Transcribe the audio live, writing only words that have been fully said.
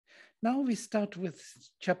Now we start with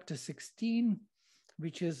chapter 16,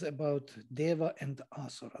 which is about Deva and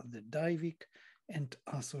Asura, the Daivic and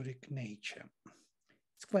Asuric nature.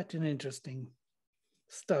 It's quite an interesting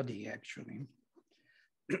study, actually.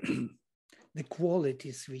 The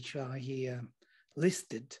qualities which are here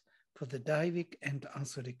listed for the Daivic and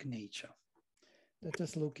Asuric nature. Let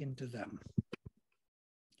us look into them.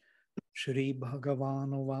 Shri Bhagavan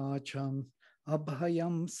Vacham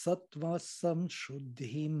Abhayam Sattva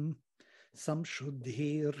Samshuddhim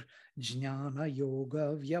Samshuddhir Jnana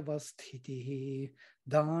Yoga Vyavasthitihi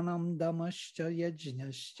Danam Damascha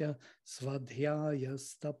Yajnascha Svadhyaya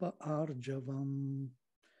Stapa Arjavam.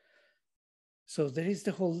 So there is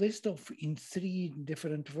the whole list of, in 3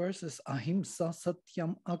 different verses, Ahimsa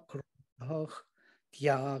Satyam Akrodhah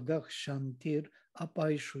Tyagah Shantir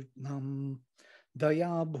Apaishutnam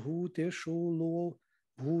Daya Bhuteshu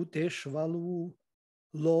Bhuteshvalu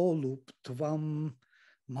Loluptvam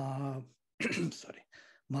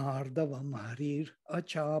Mardavam Harir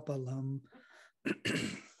Achapalam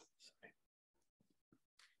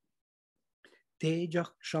Tejah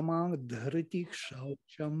Kshama Dhriti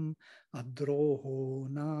Shaucham Adroho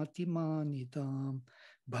Natimanitam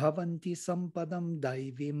Bhavanti Sampadam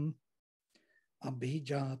Daivim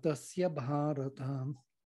Abhijatasya Bharatam.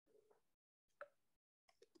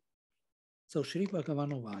 So Sri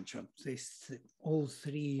Bhagavan Vacha says all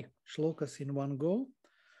 3 shlokas in one go.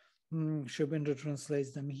 Sri Aurobindo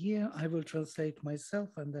translates them here. I will translate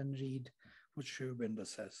myself and then read what Sri Aurobindo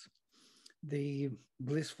says. The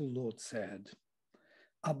blissful Lord said,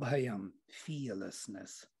 Abhayam,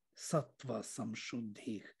 fearlessness, sattva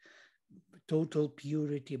samshuddhi, total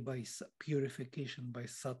purity by purification by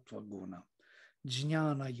sattva guna,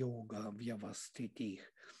 jnana yoga vyavastiti,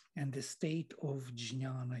 and the state of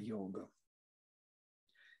jnana yoga.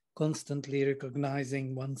 Constantly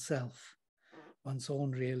recognizing oneself, one's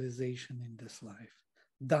own realization in this life.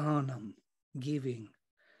 Dhanam, giving.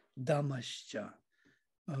 Damascha,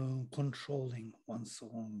 controlling one's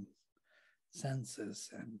own senses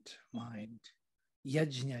and mind.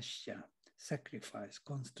 Yajnascha, sacrifice,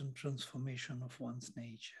 constant transformation of one's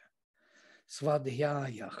nature.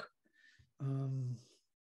 Svadhyayah,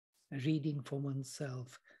 reading for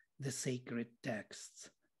oneself the sacred texts.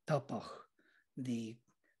 Tapah, the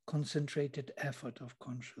concentrated effort of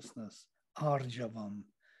consciousness. Arjavam,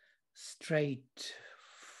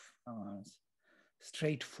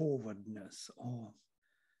 straightforwardness or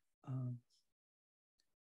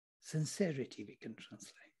sincerity, we can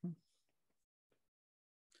translate.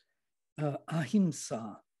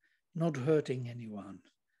 Ahimsa, not hurting anyone.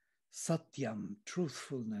 Satyam,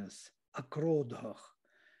 truthfulness. Akrodha,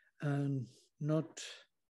 not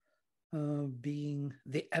being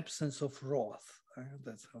the absence of wrath.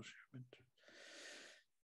 That's how she went.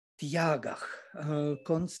 Tyagah,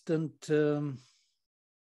 constant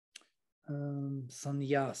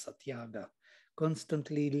sannyasa, tyaga,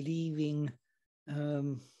 constantly leaving. I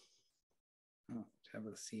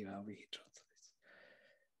will see how he translates.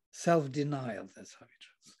 Self-denial, that's how he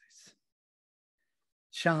translates.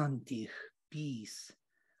 Shanti, peace.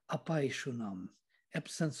 Apaishunam,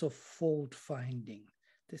 absence of fault finding.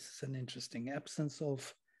 This is an interesting absence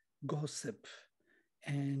of gossip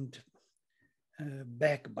and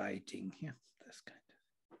backbiting. Yeah, that's kind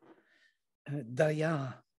of.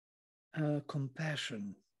 Daya,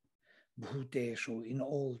 compassion. Bhuteshu, in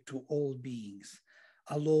all, to all beings.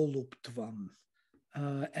 Aloluptvam,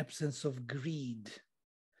 absence of greed.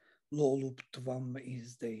 Loluptvam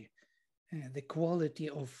is the quality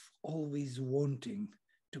of always wanting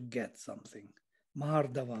to get something.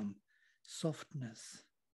 Mardavam, softness.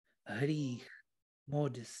 Hrih,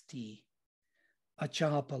 modesty.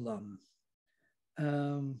 Achapalam,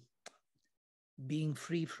 being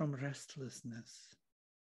free from restlessness.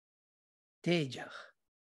 Tejah,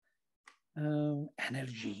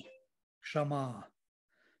 energy. Kshama,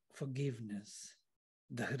 forgiveness.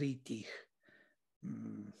 Dhriti,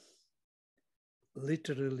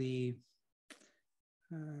 literally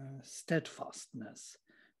steadfastness,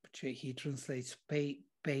 but he translates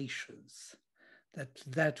patience,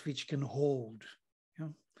 that which can hold, you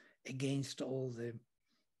know, against all the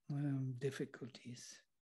difficulties.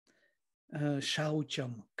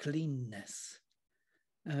 Shaucham, cleanness.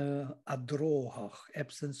 Adroha,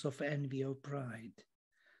 absence of envy or pride.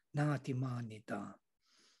 Natimanita,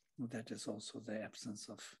 that is also the absence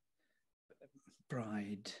of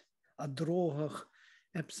pride. Adroha,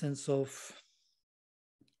 absence of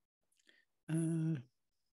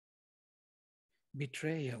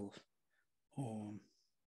betrayal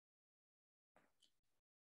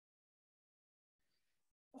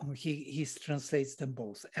he translates them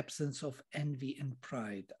both, absence of envy and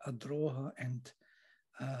pride, adroha and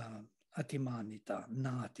atimanita,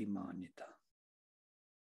 natimanita.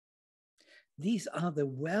 These are the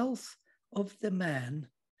wealth of the man,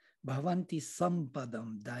 bhavanti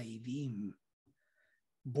sampadam daivim,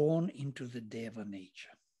 born into the Deva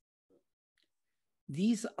nature.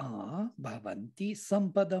 These are bhavanti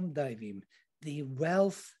sampadam daivim, the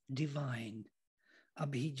wealth divine,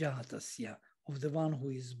 abhijatasya, of the one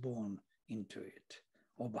who is born into it,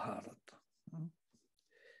 or Bharata.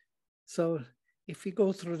 So if we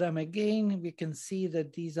go through them again, we can see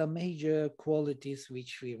that these are major qualities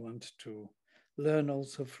which we want to learn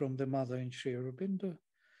also from the mother in Sri Aurobindo.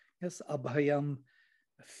 Yes, abhayam,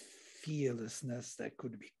 fearlessness, that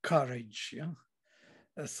could be courage. Yeah?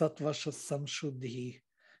 Sattvasha samshuddhi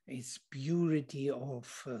is purity of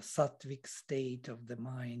sattvic state of the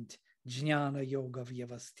mind. Jnana yoga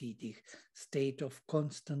vyavastiti, state of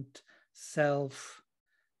constant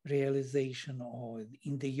self-realization, or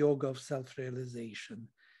in the yoga of self-realization,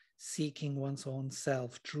 seeking one's own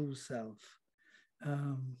self, true self.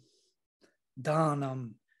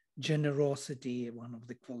 Dhanam, generosity, one of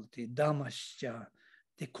the qualities. Damascha,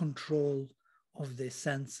 the control of the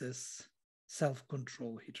senses,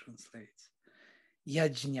 self-control, he translates.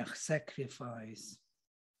 Yajñach, sacrifice.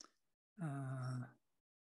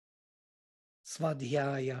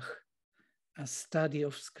 Svadhyayach, a study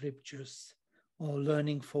of scriptures or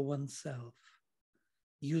learning for oneself,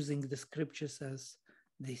 using the scriptures as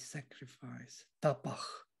the sacrifice.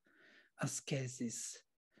 Tapach, ascesis.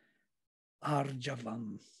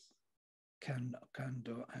 Arjavam,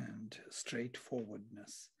 candor and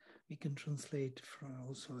straightforwardness. We can translate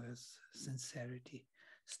also as sincerity,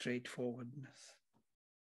 straightforwardness.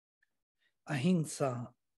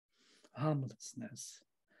 Ahimsa, harmlessness.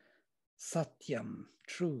 Satyam,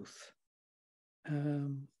 truth.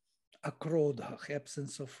 Akrodha,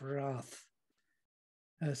 absence of wrath.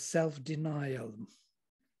 Self-denial.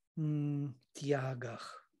 Tyagach.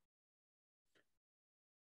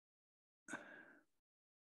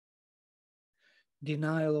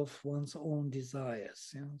 Denial of one's own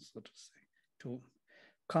desires, yeah, so to say. To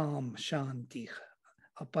calm, shanti,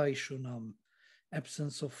 apaishunam,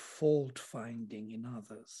 absence of fault finding in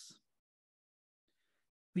others,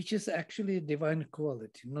 which is actually a divine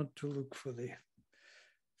quality, not to look for the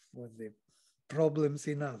problems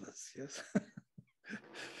in others. Yes,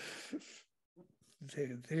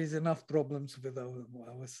 there is enough problems with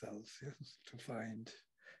ourselves, yes, to find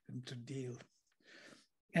and to deal.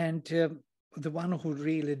 And the one who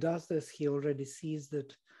really does this, he already sees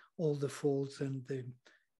that all the faults and the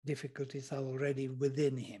difficulties are already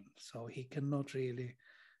within him. So he cannot really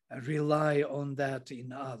rely on that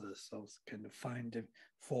in others, so kind of find a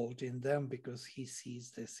fault in them because he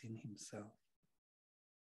sees this in himself.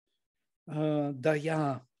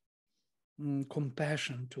 Daya,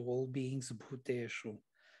 compassion to all beings, bhuteshu.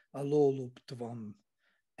 Aloluptvam,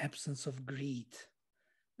 absence of greed.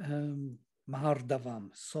 Mardavam,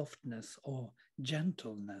 softness or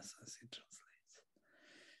gentleness, as it translates.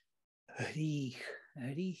 Rich.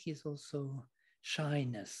 Rich is also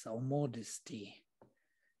shyness or modesty.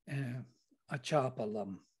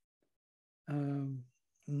 Achapalam,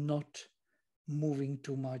 not moving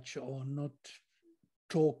too much or not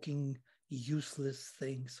talking useless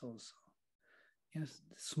things also. Yes,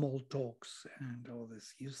 small talks and all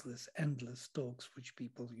this useless, endless talks which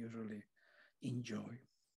people usually enjoy.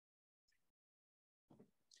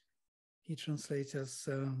 He translates as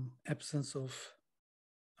absence of,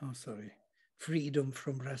 freedom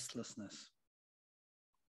from restlessness.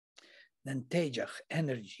 Then tejach,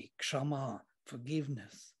 energy, kshama,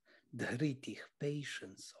 forgiveness, dhritich,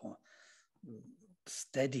 patience or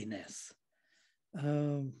steadiness,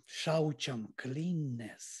 shaucham,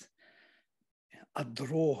 cleanness,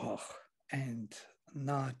 adrohach, and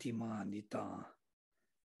natimanita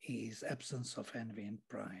is absence of envy and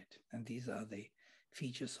pride. And these are the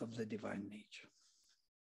features of the divine nature.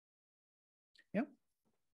 Yeah.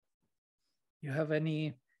 You have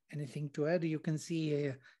anything to add? You can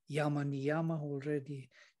see yama niyama already.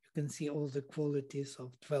 You can see all the qualities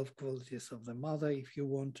of 12 qualities of the mother if you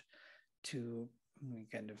want to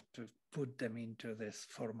kind of to put them into this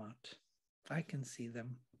format. I can see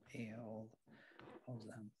them here, all of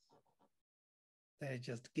them. They're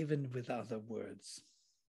just given with other words.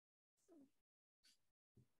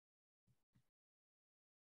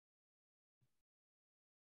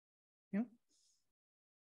 Yeah.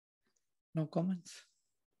 No comments?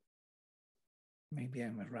 Maybe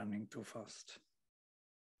I'm running too fast.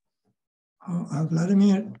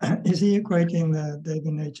 Vladimir, is he equating the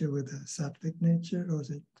Deva nature with the sattvic nature, or is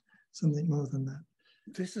it something more than that?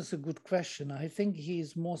 This is a good question. I think he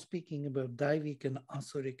is more speaking about Daivik and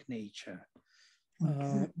Asuric nature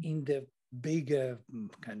in the bigger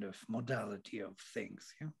kind of modality of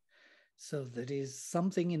things. Yeah. So there is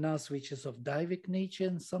something in us which is of Daivik nature,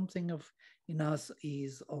 and something of in us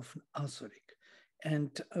is of Asuric.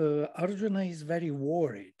 And Arjuna is very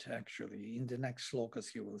worried, actually. In the next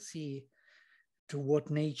slokas, you will see to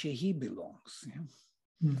what nature he belongs.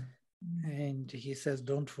 Yeah? And he says,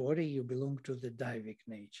 don't worry, you belong to the Daivik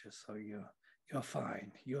nature, so you're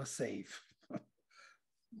fine, you're safe.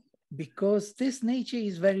 Because this nature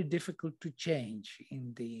is very difficult to change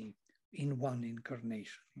in one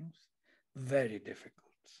incarnation. Yes? Very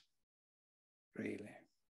difficult, really.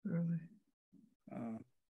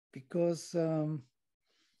 Because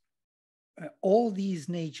all these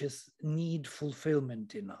natures need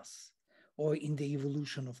fulfillment in us, or in the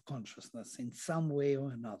evolution of consciousness in some way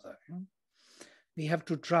or another. We have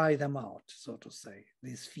to try them out, so to say,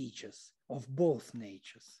 these features of both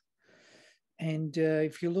natures. And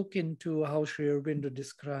if you look into how Sri Aurobindo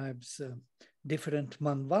describes different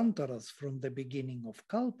manvantaras from the beginning of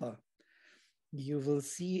Kalpa, you will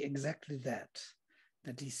see exactly that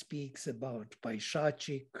he speaks about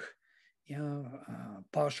Paishachik,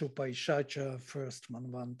 Pashu Paishacha, first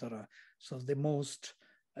manvantara. So the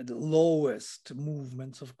lowest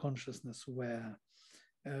movements of consciousness were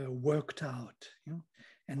worked out.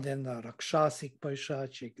 And then the Rakshasic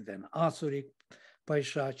Paishachik, then Asuric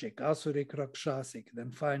Paishachik, Asuric Rakshasic,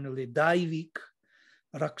 then finally Daivik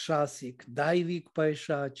Rakshasic, Daivik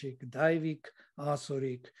Paishachik, Daivik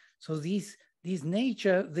Asuric. So this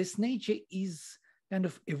nature is kind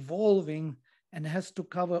of evolving and has to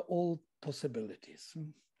cover all possibilities.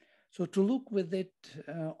 So to look with it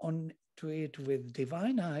to it with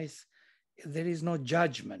divine eyes, there is no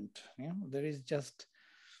judgment. There is just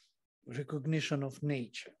recognition of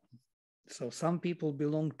nature. So some people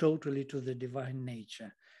belong totally to the divine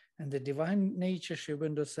nature. And the divine nature, Sri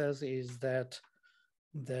Aurobindo says, is that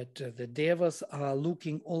the devas are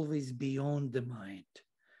looking always beyond the mind,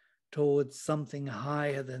 towards something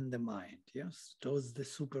higher than the mind, yes, towards the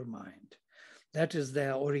supermind. That is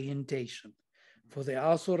their orientation. For the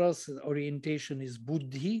asuras, the orientation is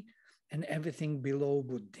buddhi and everything below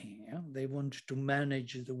buddhi. Yeah? They want to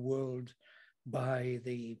manage the world by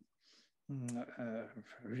the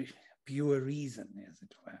pure reason, as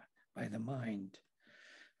it were, by the mind.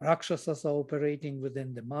 Rakshasas are operating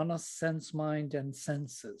within the manas, sense mind, and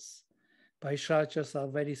senses. Paishachas are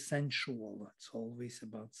very sensual. It's always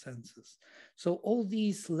about senses. So all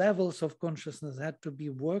these levels of consciousness had to be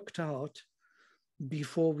worked out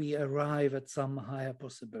before we arrive at some higher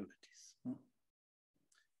possibilities.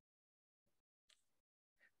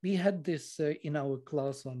 We had this in our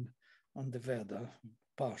class on the Veda,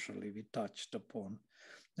 partially we touched upon.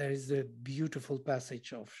 There is a beautiful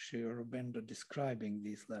passage of Sri Aurobindo describing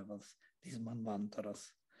these levels, these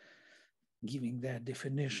manvantaras, giving their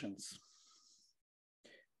definitions.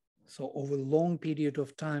 So over a long period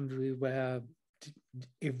of time, we were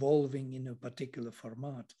evolving in a particular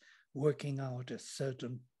format, working out a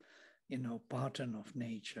certain, pattern of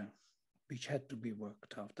nature, which had to be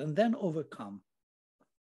worked out and then overcome.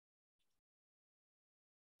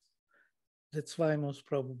 That's why most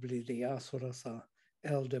probably the Asuras are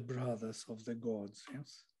elder brothers of the gods,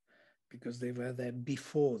 yes? Because they were there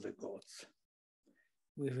before the gods.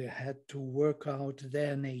 We had to work out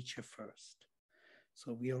their nature first.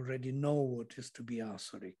 So we already know what is to be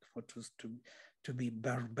Asuric, what is to be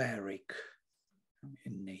barbaric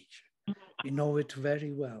in nature. We know it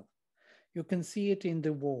very well. You can see it in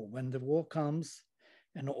the war. When the war comes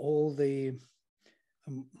and all the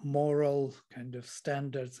moral kind of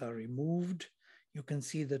standards are removed, you can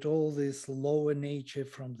see that all this lower nature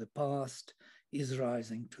from the past is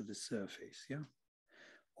rising to the surface. Yeah,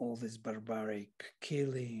 all this barbaric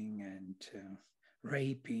killing and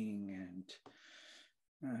raping and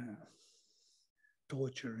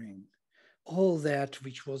torturing, all that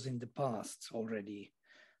which was in the past already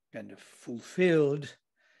kind of fulfilled,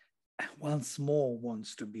 once more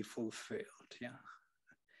wants to be fulfilled. Yeah,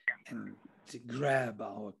 and to grab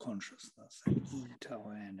our consciousness and eat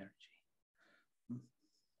our energy.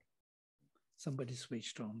 Somebody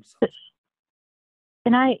switched on something.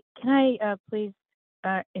 Can I please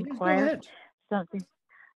inquire something?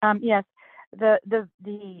 Yes, the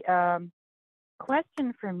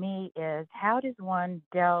question for me is, how does one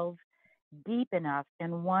delve deep enough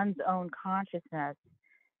in one's own consciousness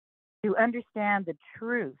to understand the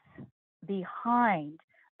truth behind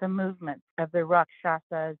the movements of the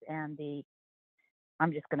Rakshasas and the,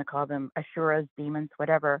 I'm just going to call them Asuras, demons,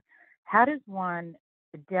 whatever. How does one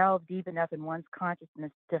delve deep enough in one's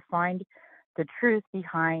consciousness to find the truth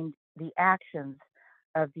behind the actions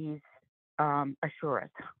of these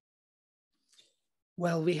Asuras?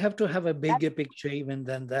 Well, we have to have a bigger picture even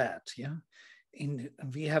than that. Yeah.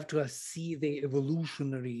 We have to see the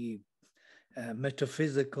evolutionary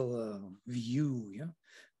metaphysical view, yeah,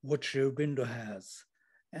 what Sri Aurobindo has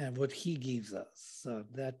and what he gives us,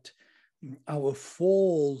 that our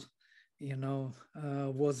fall,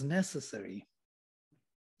 was necessary.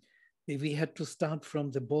 We had to start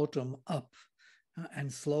from the bottom up,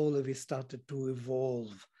 and slowly we started to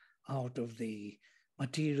evolve out of the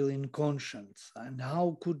material inconscience. And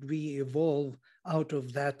how could we evolve out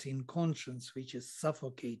of that inconscience, which is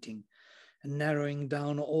suffocating and narrowing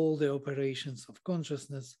down all the operations of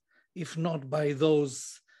consciousness, if not by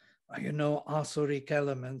those, asuric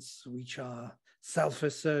elements, which are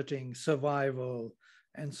self-asserting, survival,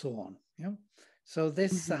 and so on. Yeah. So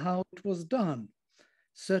this is how it was done.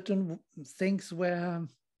 Certain things were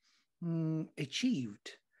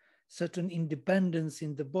achieved, certain independence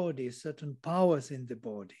in the body, certain powers in the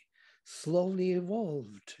body slowly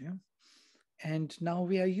evolved. Yeah? And now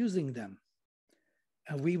we are using them.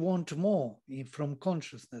 We want more from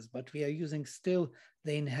consciousness, but we are using still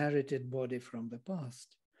the inherited body from the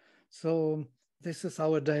past. So this is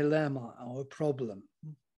our dilemma, our problem.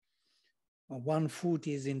 One foot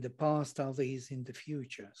is in the past, other is in the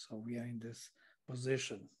future. So we are in this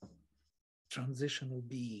position, transitional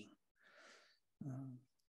being.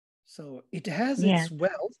 So it has its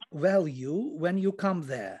value when you come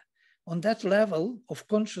there. On that level of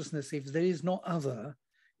consciousness, if there is no other,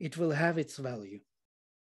 it will have its value.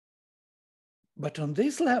 But on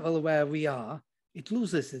this level where we are, it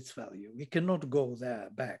loses its value. We cannot go there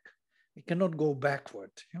back. We cannot go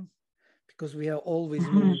backward, because we are always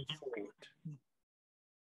moving forward.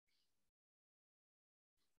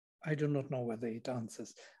 I do not know whether it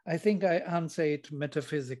answers. I think I answer it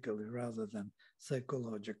metaphysically rather than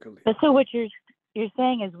psychologically. So what you're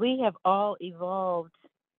saying is we have all evolved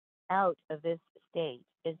out of this state.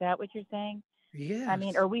 Is that what you're saying? Yes. I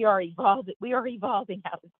mean, or we are evolving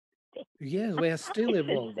out of this state. Yes, we are still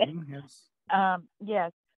evolving. Yes.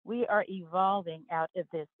 Yes, we are evolving out of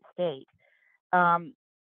this state.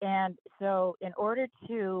 And so in order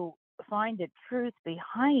to find the truth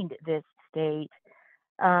behind this state,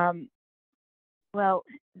 well,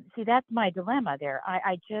 see, that's my dilemma there.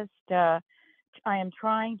 I am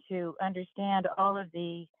trying to understand all of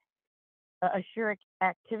the Ashuric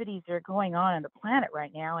activities that are going on the planet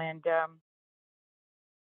right now,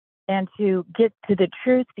 and to get to the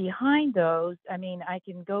truth behind those. I mean, I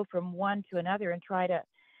can go from one to another and try to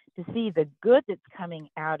see the good that's coming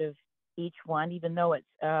out of each one, even though it's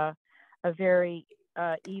a very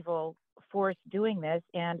evil force doing this,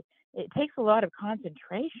 and it takes a lot of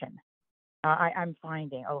concentration. I'm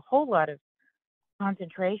finding a whole lot of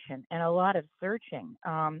concentration and a lot of searching.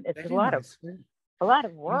 It's very a lot nice. a lot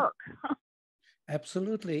of work.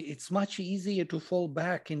 Absolutely. It's much easier to fall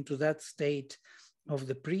back into that state of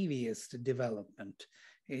the previous development.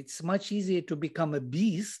 It's much easier to become a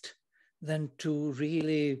beast than to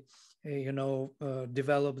really,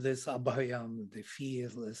 develop this abhayam, the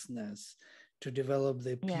fearlessness, to develop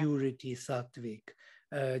the purity, sattvic,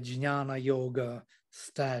 jnana yoga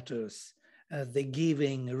status, the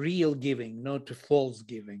giving, real giving, not false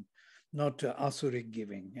giving, not asuric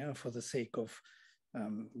giving, for the sake of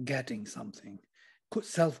getting something.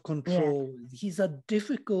 Self-control. These are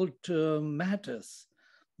difficult matters,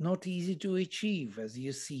 not easy to achieve, as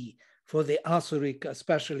you see, for the asuric,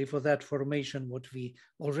 especially for that formation, what we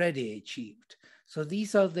already achieved. So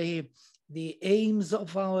these are the aims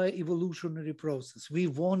of our evolutionary process. We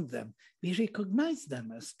want them. We recognize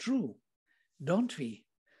them as true, don't we?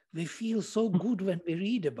 We feel so good when we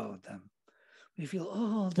read about them. We feel,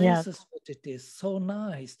 oh, this is what it is. So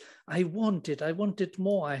nice. I want it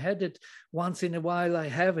more. I had it once in a while. I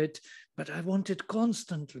have it, but I want it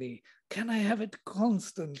constantly. Can I have it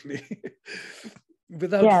constantly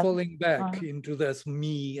without falling back into this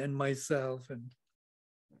me and myself? And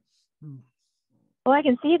well, I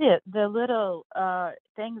can see the little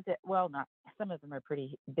things that, well, not some of them are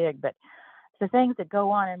pretty big, but the things that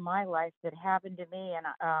go on in my life that happen to me,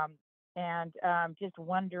 and just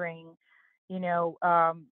wondering,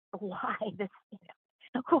 why this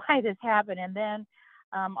happened. And then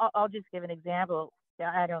I'll just give an example.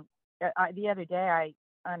 The other day I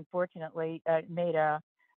unfortunately made a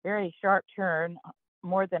very sharp turn,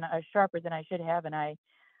 sharper than I should have, and I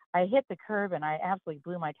hit the curb and I absolutely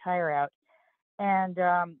blew my tire out, and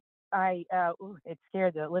it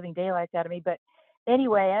scared the living daylights out of me. But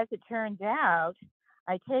anyway, as it turns out,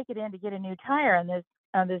 I take it in to get a new tire, and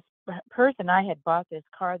this person, I had bought this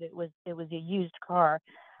car it was a used car,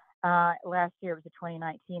 last year. It was a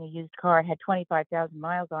 2019, a used car. It had 25,000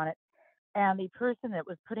 miles on it. And the person that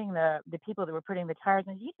was putting the people that were putting the tires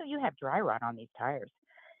in, you have dry rot on these tires.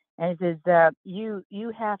 And he says, you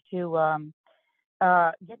have to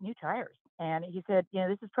get new tires. And he said,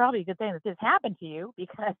 this is probably a good thing that this happened to you,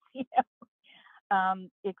 because,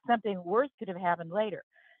 if something worse could have happened later.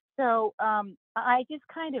 So I just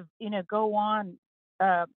kind of, go on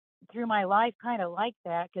through my life kind of like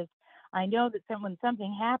that, because I know that when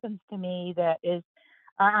something happens to me that is,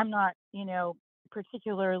 I'm not,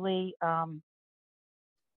 particularly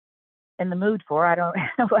in the mood for, I don't,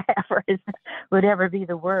 would ever be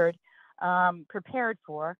the word, prepared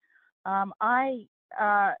for, it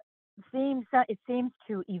seems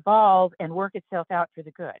to evolve and work itself out for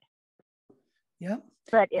the good. Yeah.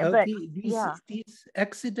 But these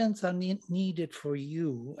accidents are needed for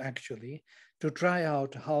you, actually, to try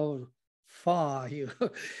out how far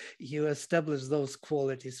you establish those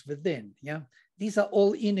qualities within. Yeah. These are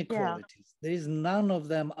all inequalities. There is none of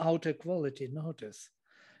them outer quality, notice.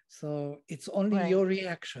 So it's only your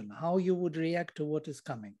reaction, how you would react to what is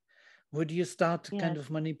coming. Would you start kind of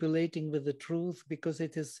manipulating with the truth because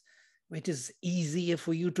it is easier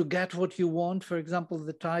for you to get what you want? For example,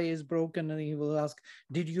 the tire is broken and he will ask,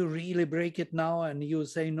 did you really break it now? And you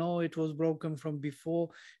say, no, it was broken from before,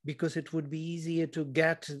 because it would be easier to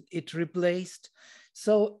get it replaced.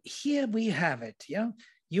 So here we have it. Yeah.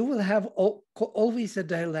 You will have always a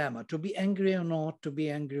dilemma, to be angry or not, to be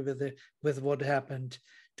angry with what happened,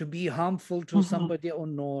 to be harmful to somebody or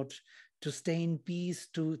not, to stay in peace,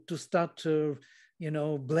 to start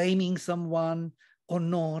blaming someone or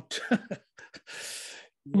not.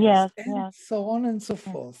 Yes. And so on and so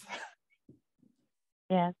forth.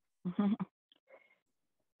 Yes.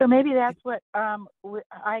 So maybe that's what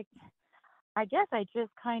I guess I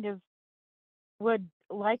just kind of would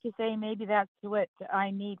like to say, maybe that's what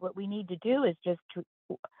we need to do is just to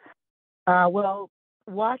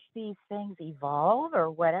watch these things evolve, or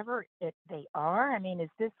whatever they are. I mean, is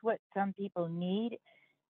this what some people need?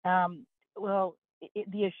 The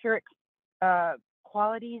assured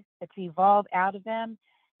qualities to evolve out of them,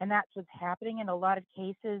 and that's what's happening in a lot of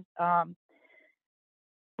cases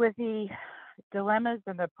with the dilemmas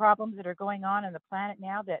and the problems that are going on the planet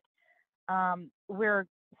now, that we're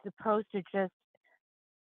supposed to just,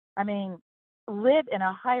 live in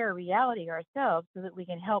a higher reality ourselves, so that we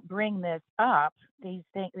can help bring this up, these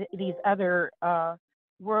things, these other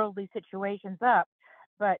worldly situations up,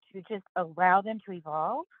 but to just allow them to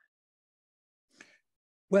evolve.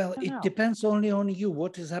 Well, it depends only on you,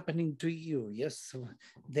 what is happening to you. Yes, so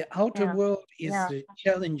the outer world is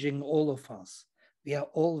challenging all of us. We are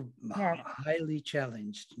all highly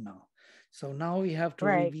challenged now. So now we have to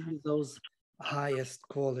reveal those highest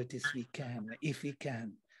qualities we can, if we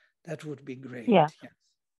can. That would be great. Yes.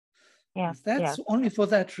 That's only for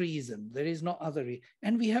that reason. There is no other reason.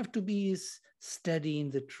 And we have to be steady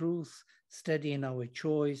in the truth, steady in our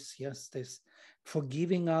choice. Yes, there's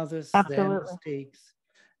forgiving others their mistakes,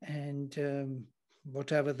 and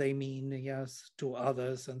whatever they mean, yes, to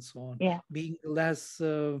others and so on. Being less,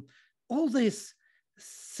 all this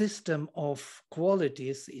system of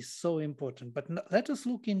qualities is so important. But let us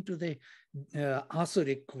look into the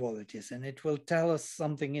Asuric qualities, and it will tell us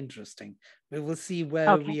something interesting. We will see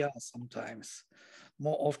where we are sometimes,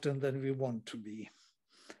 more often than we want to be.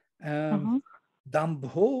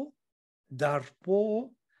 Dambho, Darpo,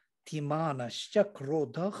 Timanascha,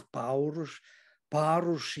 Krodach,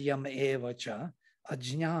 Parushyam evacha,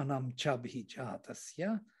 Ajnanam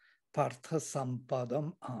chabhijatasya, Partha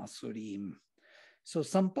Sampadam Asurim. So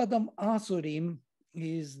Sampadam Asurim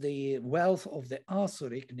is the wealth of the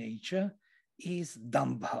Asuric nature, is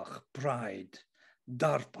Dambhach, pride,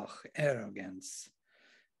 Darpach, arrogance,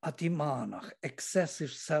 Atimanach,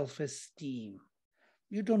 excessive self-esteem.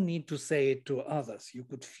 You don't need to say it to others. You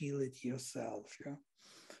could feel it yourself,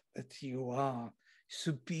 that you are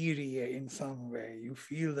superior in some way. You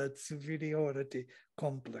feel that superiority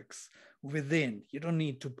complex within. You don't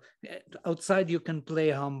need to, outside you can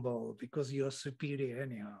play humble because you're superior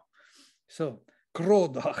anyhow. So,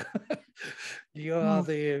 Krodach, you are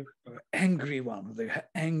the angry one, the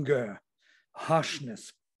anger,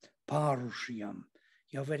 harshness, Parushyam.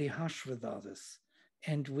 You're very harsh with others,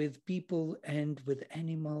 and with people, and with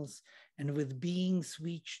animals, and with beings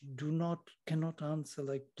which cannot answer,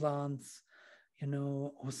 like plants,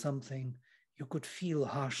 or something. You could feel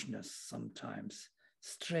harshness sometimes,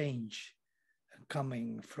 strange,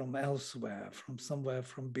 coming from elsewhere, from somewhere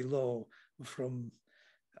from below, from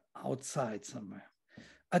outside somewhere.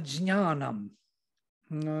 Ajnanam,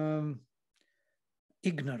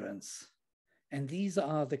 ignorance. And these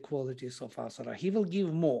are the qualities of asura. He will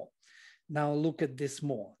give more. Now look at this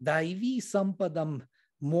more. Daivi sampadam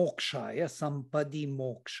mokshaya, sampadi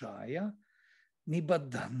mokshaya,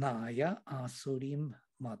 nibadhanaya asurim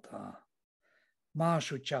mata.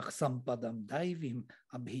 Mashuchak sampadam daivim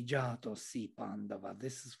abhijato si pandava.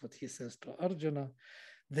 This is what he says to Arjuna.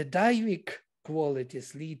 The daivic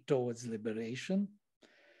qualities lead towards liberation.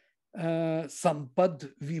 Sampad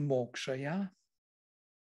vimokshaya.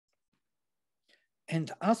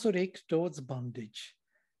 And asuric towards bondage.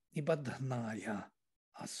 Nibadhanaya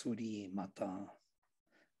asuri mata.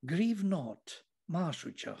 Grieve not,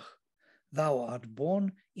 Mashuchach. Thou art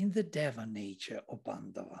born in the Deva nature, O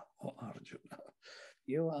Pandava, O Arjuna.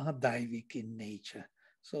 You are Daivic in nature,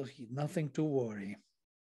 so nothing to worry.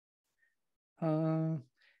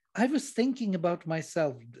 I was thinking about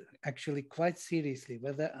myself, actually quite seriously,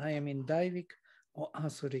 whether I am in Daivic or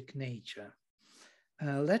Asuric nature.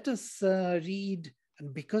 Let us read,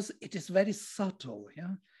 because it is very subtle.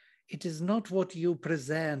 Yeah, it is not what you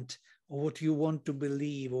present or what you want to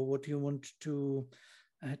believe or what you want to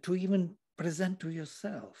even present to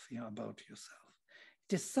yourself, about yourself.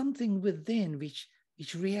 It is something within which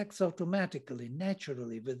reacts automatically,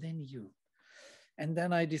 naturally within you. And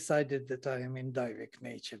then I decided that I am in Daivic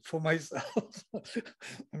nature for myself.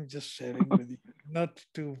 I'm just sharing with you, not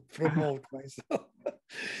to promote myself.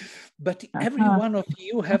 But every one of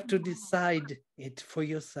you have to decide it for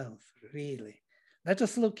yourself, really. Let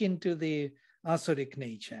us look into the Asuric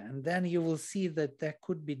nature, and then you will see that there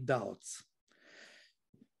could be doubts.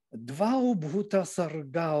 Dvau bhuta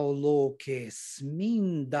sargao loke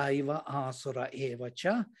smin daiva asura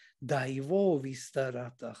evacha daivo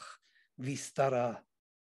vistaratach vistara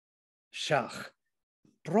shach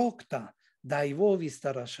prokta daivo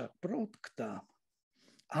vistara shach prokta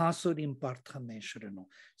asurim parthameshreno.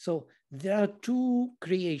 So there are two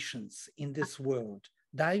creations in this world,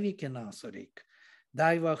 Daivic and Asuric.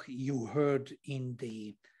 Daivach you heard in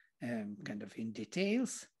the kind of in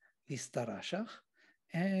details, vistarashach.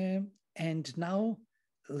 And now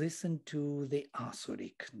listen to the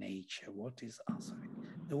Asuric nature. What is Asuric?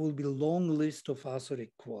 There will be a long list of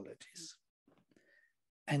Asuric qualities.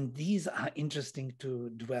 And these are interesting to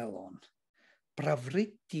dwell on.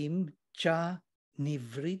 Pravrittim cha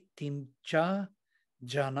nivrittim cha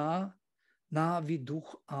jana na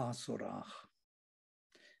viduch asurach.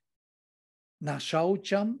 Na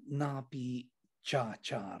shaucham na pi cha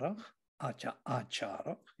charach,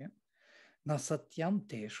 acharach, yeah. Na satyam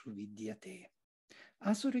teshu vidyate.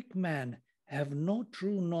 Asuric men have no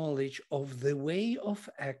true knowledge of the way of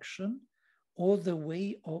action or the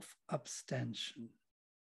way of abstention.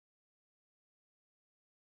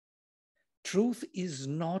 Truth is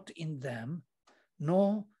not in them,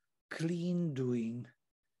 nor clean doing,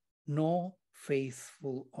 nor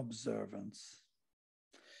faithful observance.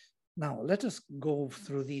 Now, let us go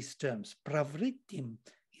through these terms. Pravrittim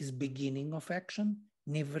is beginning of action.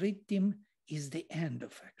 Nivrittim is the end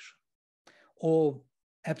of action or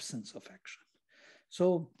absence of action.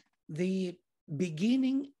 So the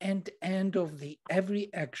beginning and end of the every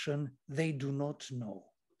action, they do not know.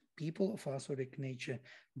 People of Asuric nature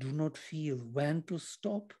do not feel when to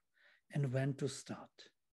stop and when to start.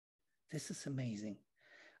 This is amazing.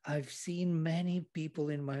 I've seen many people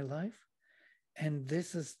in my life, and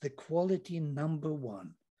this is the quality number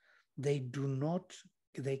one. They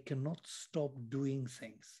cannot stop doing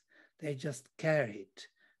things. They just carried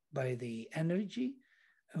by the energy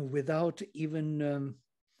without even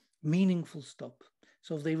meaningful stop.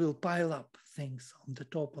 So they will pile up things on the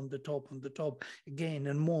top, on the top, on the top, again,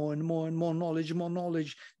 and more and more and more knowledge, more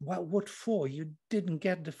knowledge. What for? You didn't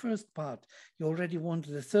get the first part. You already want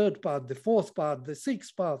the third part, the fourth part, the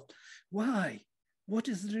sixth part. Why? What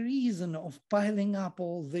is the reason of piling up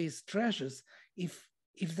all these treasures if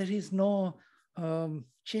there is no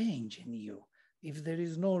change in you, if there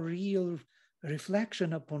is no real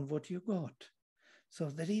reflection upon what you got? So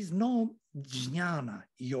there is no jnana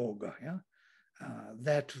yoga, yeah?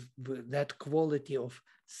 That quality of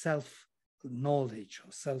self-knowledge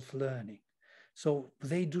or self-learning. So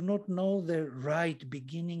they do not know the right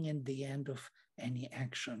beginning and the end of any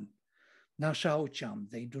action. Nashaucham,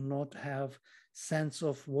 they do not have sense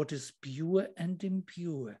of what is pure and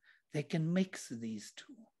impure. They can mix these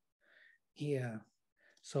two. Here,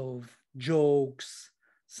 so jokes,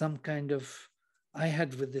 some kind of, I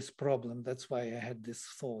had with this problem, that's why I had these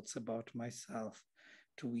thoughts about myself,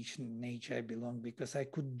 to which nature I belong, because I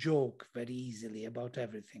could joke very easily about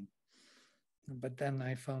everything. But then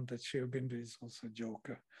I found that Sri Aurobindo is also a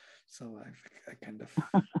joker. So I kind of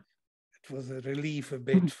It was a relief a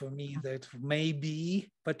bit for me that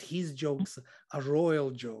maybe, but his jokes are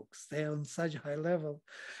royal jokes. They're on such high level.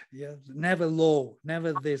 Yeah, never low,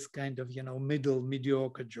 never this kind of, middle,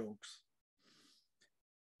 mediocre jokes.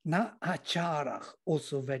 Na acharach,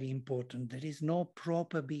 also very important. There is no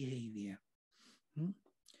proper behavior.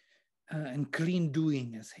 And clean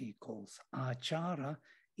doing, as he calls. Achara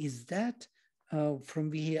is that from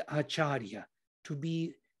we hear acharya, to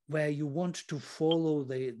be where you want to follow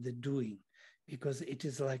the doing, because it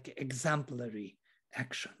is like exemplary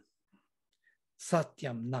action.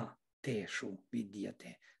 Satyam na teshu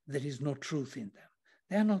vidyate. There is no truth in them.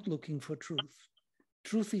 They are not looking for truth.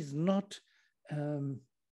 Truth is not an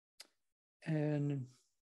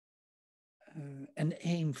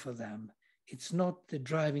aim for them. It's not the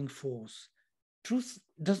driving force. Truth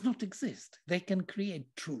does not exist. They can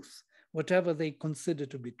create truth. Whatever they consider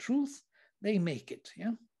to be truth, they make it.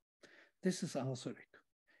 Yeah, this is Asurik.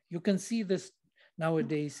 You can see this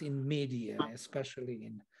nowadays in media,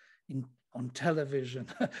 especially on television,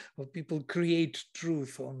 where people create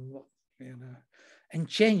truth on, and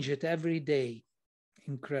change it every day.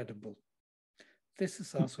 Incredible. This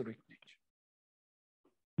is Asurik nature.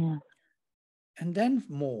 Yeah. And then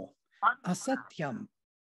more. Asatyam.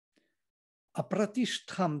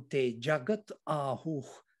 Apratishtham te jagat ahuh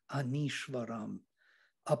anishvaram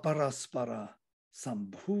aparaspara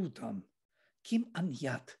sambhutam kim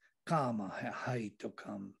anyat kama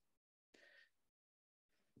haitukam.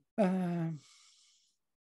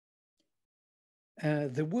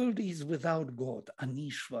 The world is without God,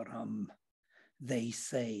 anishvaram, they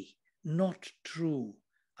say, not true,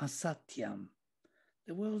 asatyam.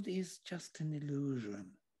 The world is just an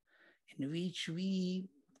illusion in which we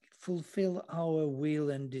fulfill our will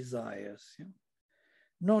and desires,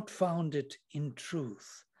 not founded in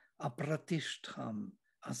truth. Apratishtham,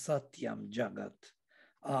 asatyam jagat,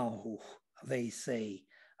 ahuh, they say,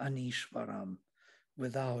 anishvaram,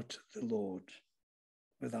 without the Lord,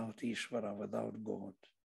 without Ishvara, without God.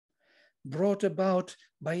 Brought about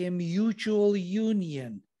by a mutual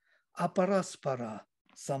union, aparaspara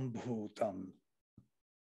sambhutam,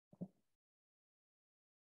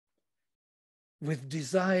 with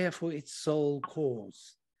desire for its sole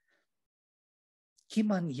cause.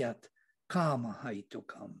 Kimanyat kama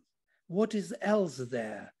haitukam. What is else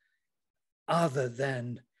there other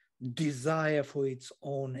than desire for its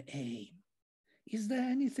own aim? Is there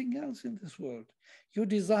anything else in this world? You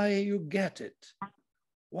desire, you get it.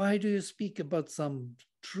 Why do you speak about some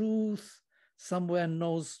truth somewhere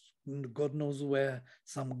God knows where,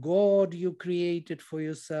 some God you created for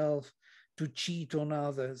yourself to cheat on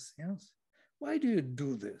others? Yes. Why do you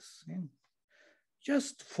do this?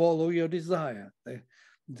 Just follow your desire.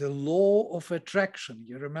 The law of attraction.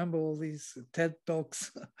 You remember all these TED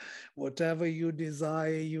Talks? Whatever you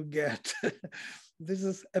desire, you get. This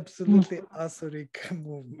is absolutely Asuric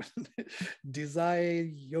movement. Desire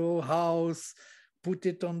your house, put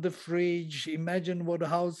it on the fridge, imagine what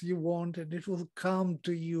house you want, and it will come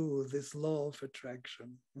to you, this law of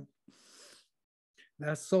attraction.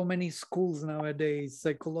 There are so many schools nowadays,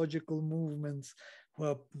 psychological movements, who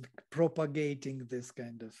are propagating this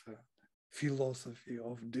kind of philosophy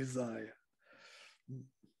of desire.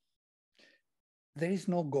 There is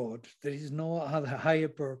no God, there is no other higher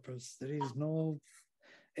purpose, there is no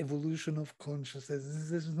evolution of consciousness,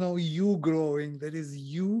 there's no you growing, there is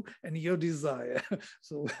you and your desire.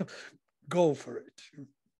 So go for it.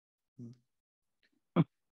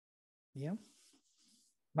 Yeah.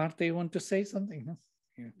 Marta, you want to say something?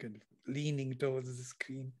 You're kind of leaning towards the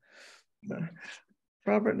screen.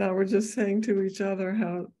 Robert and I were just saying to each other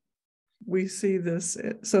how we see this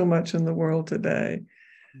so much in the world today.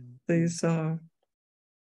 These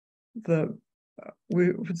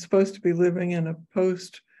we're supposed to be living in a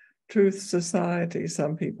post-truth society,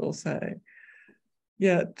 some people say.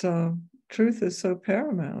 Yet truth is so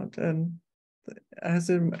paramount and has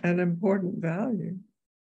an important value.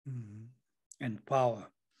 And power.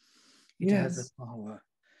 It Yes. has a power.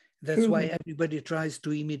 That's Truly. why everybody tries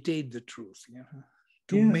to imitate the truth,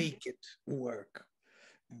 to make it work.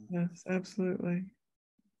 Yes, absolutely.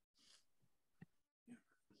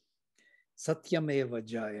 Satyameva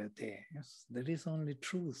jayate. Yes, there is only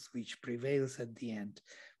truth which prevails at the end.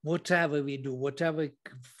 Whatever we do, whatever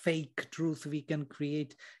fake truth we can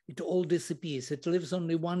create, it all disappears. It lives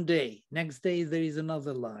only one day. Next day there is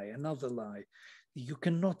another lie, another lie. You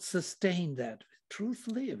cannot sustain that. Truth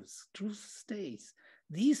lives, truth stays.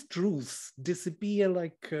 These truths disappear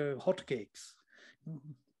like hotcakes.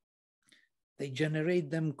 They generate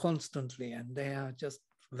them constantly and they are just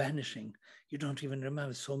vanishing. You don't even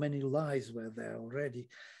remember. So many lies were there already,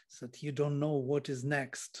 so that you don't know what is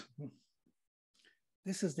next.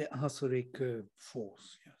 This is the Asuric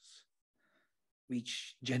force, yes,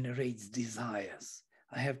 which generates desires.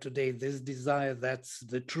 I have today this desire, that's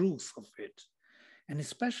the truth of it. And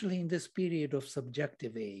especially in this period of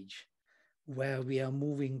subjective age, where we are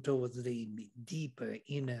moving towards the deeper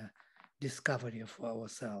inner discovery of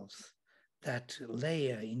ourselves, that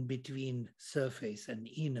layer in between surface and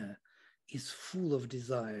inner is full of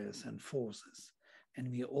desires and forces. And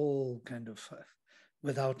we all kind of,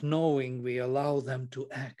 without knowing, we allow them to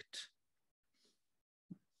act.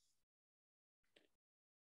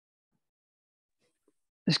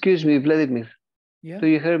 Excuse me, Vladimir. Yeah. Do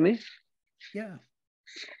you hear me? Yeah.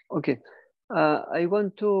 Okay. I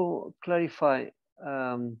want to clarify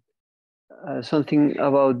something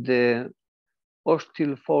about the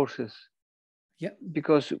hostile forces. Yeah.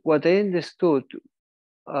 Because what I understood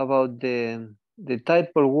about the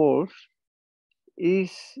typal wars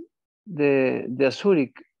is the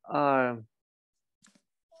Asuric are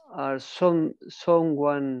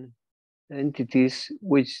someone entities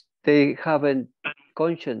which they haven't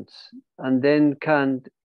conscience and then can't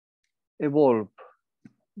evolve.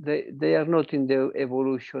 They are not in the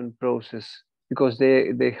evolution process because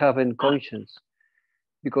they haven't conscience,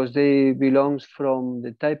 because they belongs from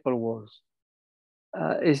the typal wars.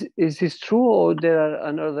 Is this true, or there are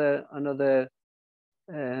another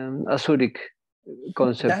Asuric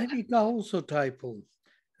concept? Daivic are also typal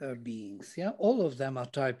beings. Yeah, all of them are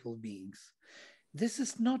typal beings. This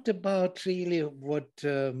is not about really what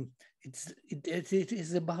it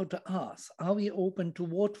is about us. Are we open to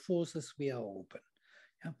what forces we are open?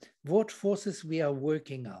 Yeah? What forces we are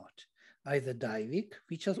working out? Either Daivic,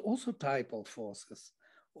 which are also typal forces,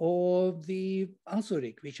 or the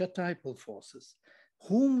Asuric, which are typal forces,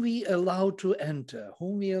 whom we allow to enter,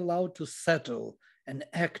 whom we allow to settle and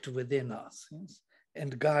act within us, yes?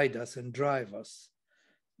 And guide us and drive us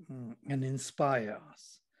and inspire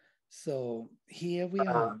us. So here we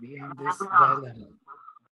are in this dilemma.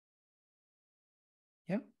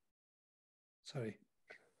 Yeah. Sorry.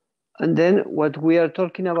 And then what we are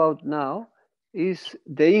talking about now is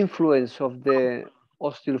the influence of the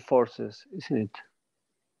hostile forces, isn't it?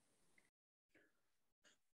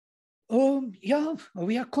 Yeah,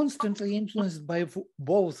 we are constantly influenced by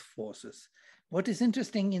both forces. What is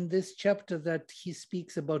interesting in this chapter that he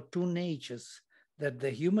speaks about two natures, that the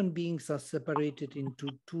human beings are separated into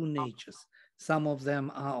two natures. Some of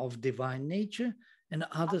them are of divine nature and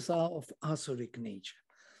others are of Asuric nature.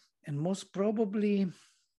 And most probably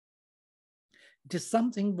it is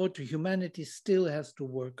something what humanity still has to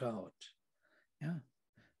work out. Yeah,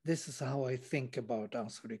 this is how I think about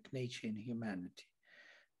Asuric nature in humanity,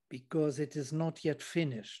 because it is not yet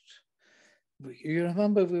finished. You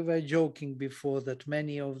remember we were joking before that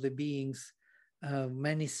many of the beings,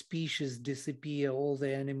 many species disappear, all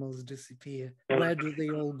the animals disappear. Where do they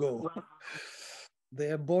all go? They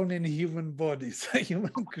are born in human bodies.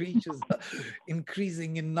 Human creatures are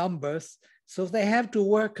increasing in numbers. So they have to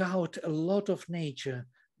work out a lot of nature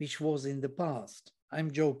which was in the past.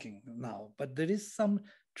 I'm joking now, but there is some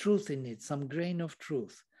truth in it, some grain of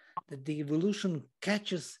truth, that the evolution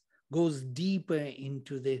goes deeper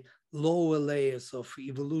into the lower layers of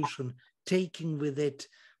evolution, taking with it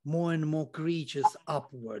more and more creatures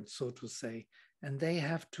upward, so to say. And they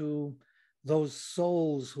have to, those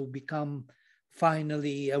souls who become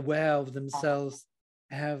finally aware of themselves,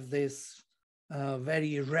 have this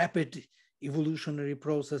very rapid evolutionary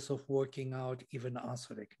process of working out even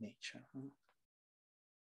Asuric nature.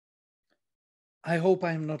 I hope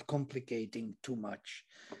I'm not complicating too much,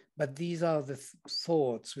 but these are the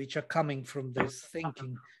thoughts which are coming from this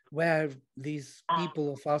thinking, where these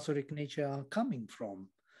people of Asuric nature are coming from.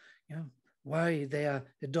 Yeah, why they are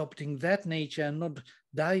adopting that nature and not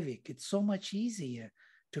Daivic. It's so much easier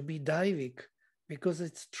to be Daivic because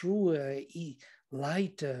it's truer,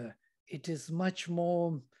 lighter. It is much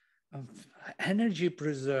more energy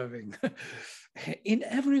preserving. In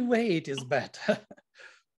every way, it is better.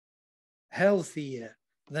 Healthier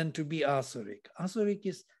than to be Asuric. Asuric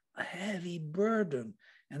is a heavy burden,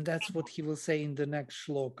 and that's what he will say in the next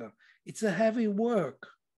shloka. It's a heavy work.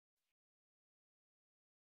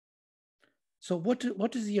 So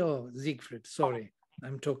what is your, Siegfried? Sorry,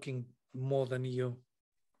 I'm talking more than you.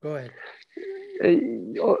 Go ahead.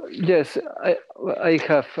 Yes, I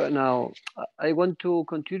have now. I want to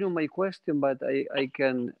continue my question, but I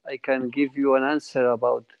can give you an answer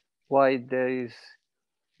about why there is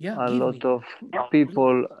a lot of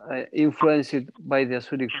people influenced by the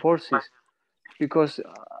Asuric forces, because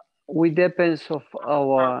we depends of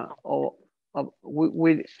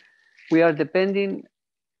we are depending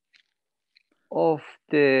of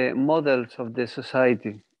the models of the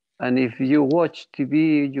society, And if you watch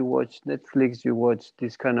TV, you watch Netflix, you watch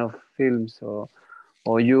this kind of films,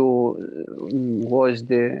 or you watch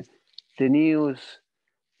the news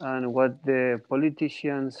and what the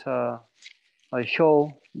politicians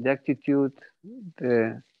show, the attitude,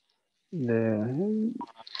 the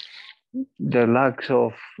lack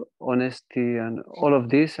of honesty and all of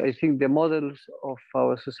this, I think the models of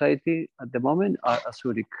our society at the moment are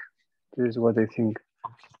Asuric. This is what I think.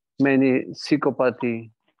 Many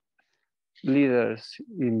psychopathy leaders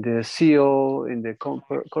in the CEO, in the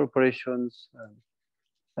corporations,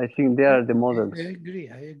 I think they are the models. I agree.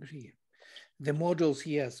 The models,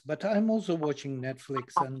 yes, but I'm also watching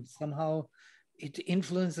Netflix, and somehow it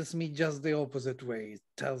influences me just the opposite way. It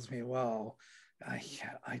tells me, wow,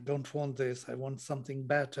 I don't want this. I want something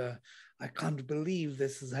better. I can't believe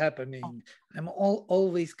this is happening. I'm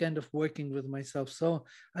always kind of working with myself. So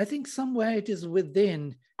I think somewhere it is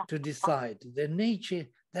within to decide. The nature,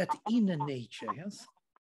 that inner nature, yes,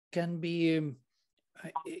 can be,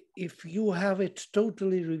 if you have it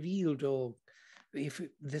totally revealed, or if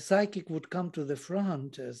the psychic would come to the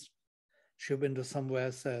front, as Shubhendu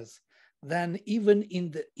somewhere says, then even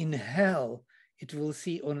in hell, it will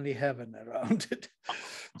see only heaven around it.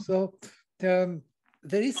 So there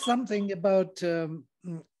is something about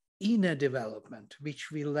inner development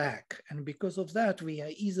which we lack. And because of that, we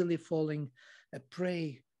are easily falling a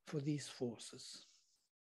prey for these forces.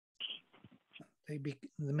 They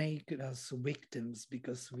make us victims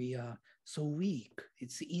because we are so weak.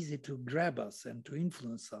 It's easy to grab us and to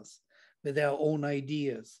influence us with their own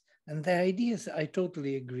ideas. And their ideas, I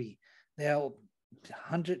totally agree. They are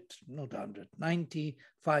 95%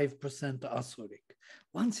 Asuric.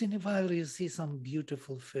 Once in a while, you see some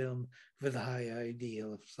beautiful film with a higher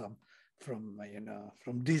ideal of some from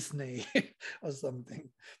Disney or something,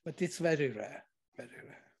 but it's very rare, very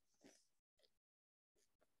rare.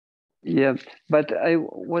 Yeah, but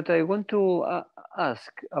what I want to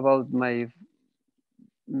ask about my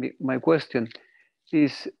question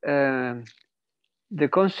is the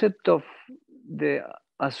concept of the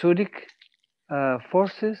Asuric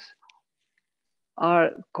forces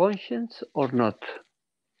are conscious or not?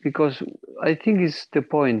 Because I think it's the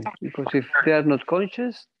point, because if they are not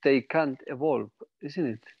conscious, they can't evolve, isn't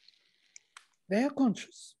it? They are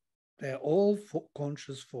conscious. They're all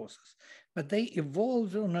conscious forces, but they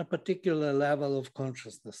evolve on a particular level of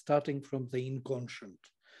consciousness, starting from the inconscient,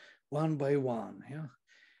 one by one.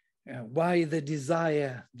 Yeah? Why the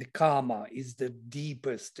desire, the karma, is the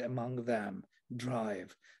deepest among them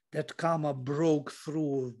drive. That karma broke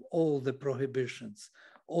through all the prohibitions,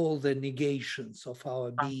 all the negations of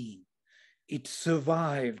our being. It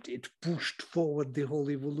survived, it pushed forward the whole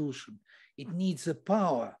evolution. It needs a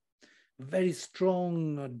power, very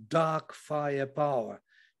strong, dark fire power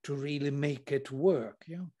to really make it work.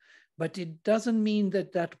 Yeah? But it doesn't mean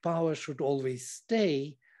that that power should always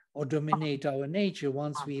stay or dominate our nature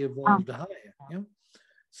once we evolved higher. Yeah?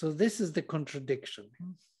 So this is the contradiction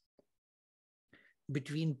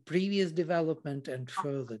between previous development and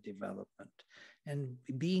further development. And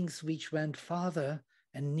beings which went farther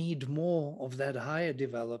and need more of that higher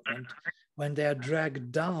development, when they are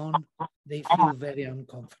dragged down, they feel very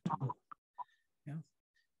uncomfortable.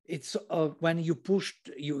 It's when you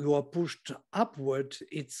are pushed upward,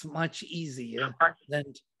 it's much easier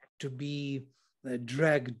than to be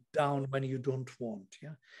dragged down when you don't want.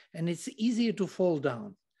 Yeah, and it's easier to fall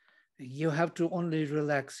down. You have to only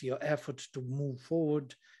relax your effort to move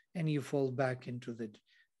forward, and you fall back into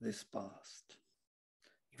this past,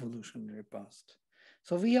 evolutionary past.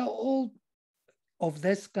 So we are all of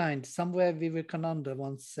this kind. Somewhere Vivekananda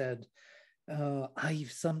once said,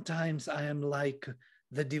 sometimes I am like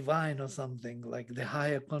the divine or something, like the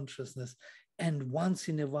higher consciousness. And once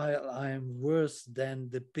in a while, I am worse than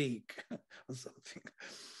the pig or something.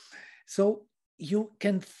 So you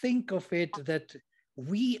can think of it that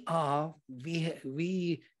we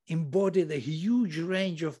embody the huge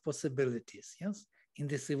range of possibilities, yes, in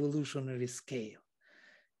this evolutionary scale.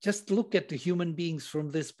 Just look at the human beings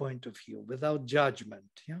from this point of view, without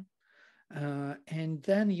judgment, yeah. And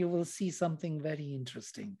then you will see something very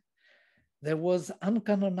interesting. There was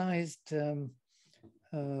uncanonized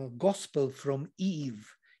gospel from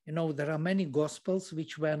Eve. You know, there are many gospels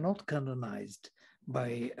which were not canonized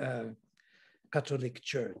by Catholic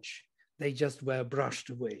Church. They just were brushed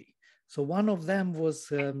away. So one of them was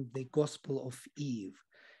the Gospel of Eve.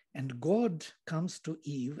 And God comes to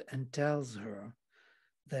Eve and tells her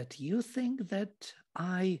that you think that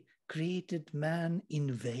I created man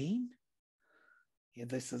in vain? Yeah,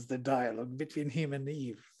 this is the dialogue between him and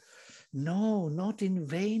Eve. No, not in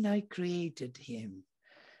vain I created him.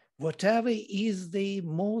 whatever is the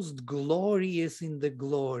most glorious in the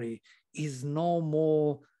glory is no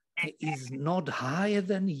more, is not higher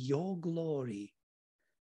than your glory.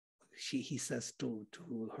 He says to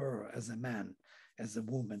her as a man, as a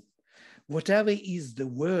woman. Whatever is the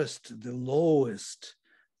worst, the lowest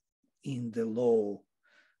in the law,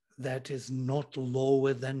 that is not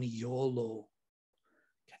lower than your law.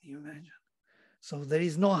 Can you imagine? So there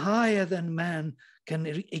is no higher than man can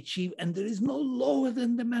achieve, and there is no lower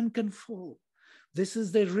than the man can fall. This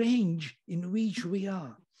is the range in which we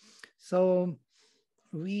are. So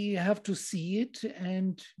we have to see it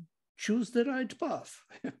and choose the right path.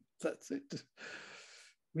 That's it.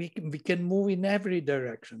 We can move in every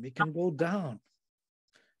direction. We can go down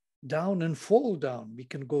and fall down. We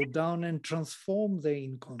can go down and transform the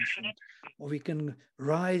inconscient, or we can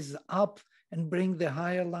rise up and bring the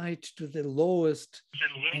higher light to the lowest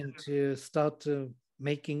and start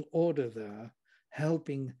making order there,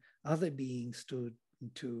 helping other beings to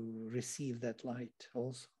receive that light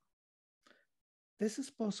also. This is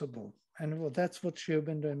possible. And that's what Sri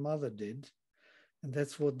Aurobindo and Mother did. And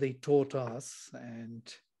that's what they taught us. And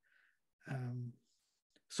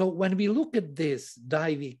so when we look at this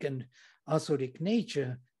Daivic and Asuric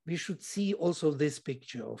nature, we should see also this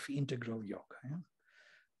picture of integral yoga,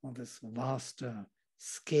 on this vast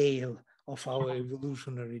scale of our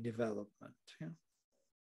evolutionary development. Yeah?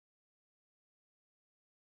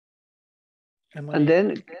 And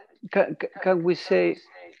then can we say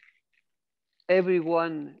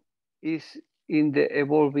everyone is in the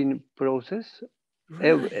evolving process?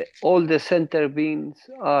 Right. All the center beings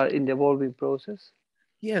are in the evolving process?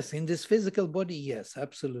 Yes, in this physical body, yes,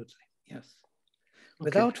 absolutely, yes. Okay.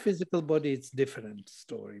 Without physical body, it's different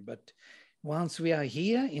story. But once we are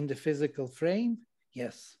here in the physical frame,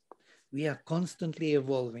 yes, we are constantly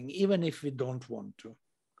evolving, even if we don't want to.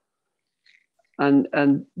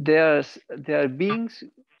 And there are beings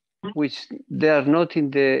which they are not in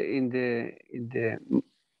the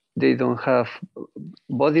they don't have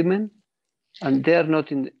embodiment, and they are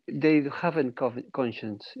not in, they haven't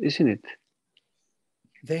conscience, isn't it?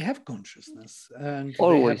 They have consciousness, and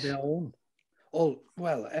always. They have their own.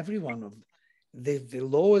 Well, every one of them. The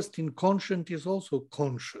lowest inconscient is also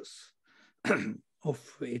conscious of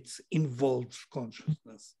its involved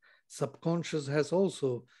consciousness. Subconscious has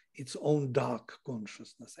also its own dark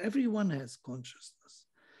consciousness. Everyone has consciousness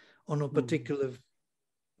on a particular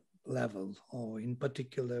level or in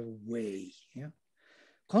particular way. Yeah?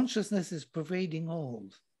 Consciousness is pervading all.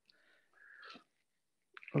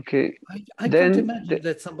 Okay. I can't imagine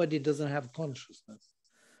that somebody doesn't have consciousness.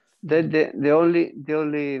 The only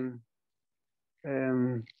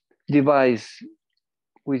device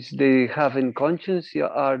which they have in conscience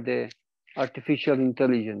are the artificial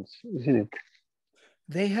intelligence, isn't it?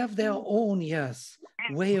 They have their own, yes,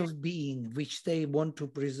 way of being, which they want to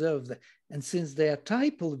preserve. And since they are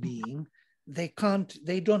typal being, they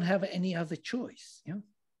don't have any other choice. Yeah?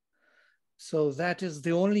 So that is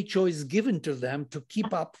the only choice given to them to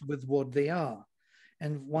keep up with what they are.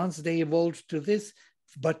 And once they evolved to this,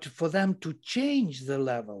 but for them to change the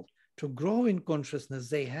level, to grow in consciousness,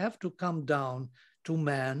 they have to come down to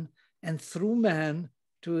man, and through man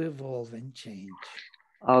to evolve and change.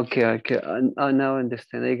 Okay. I now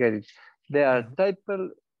understand. I get it. They are typal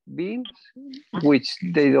beings which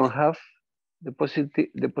they don't have the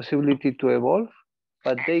possibility to evolve,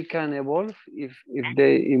 but they can evolve if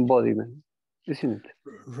they embodiment, isn't it?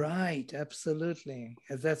 Right, absolutely.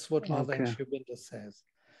 That's what Mother and Sri Aurobindo says.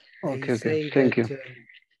 They say Thank that you.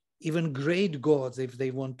 Even great gods, if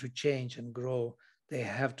they want to change and grow, they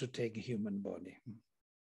have to take a human body.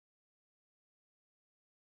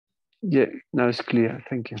 Yeah, now it's clear.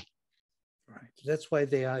 Thank you. Right. That's why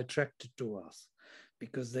they are attracted to us,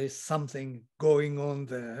 because there's something going on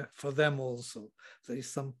there for them also. There's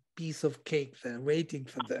some piece of cake there waiting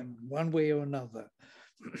for them, one way or another.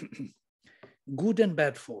 Good and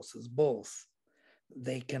bad forces, both,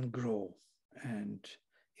 they can grow and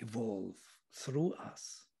evolve through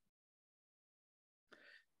us.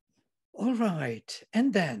 All right,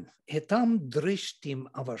 and then etam drishtim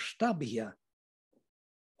avashtabhya.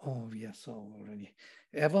 Oh, we saw already.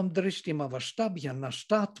 Evam drishtim avashtabhya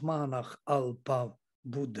nashtat manach alpa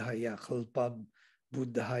buddhayach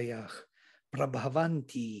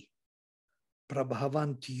prabhavanti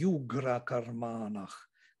yugra karmanach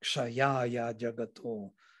kshayaya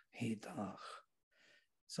jagato hitach.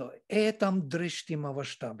 So etam drishtim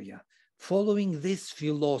avashtabhya, following this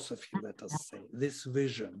philosophy, let us say, this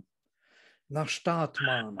vision, nashtat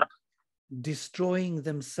manach, destroying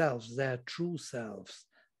themselves, their true selves,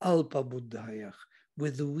 alpa buddhayach,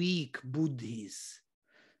 with weak buddhis,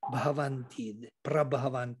 bhavanti,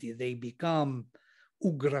 prabhavanti, they become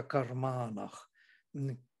ugra karmanach,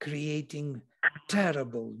 creating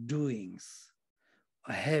terrible doings,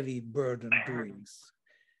 heavy burden doings,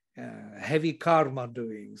 heavy karma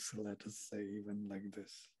doings, let us say, even like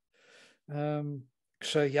this.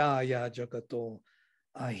 Kshayaya jagato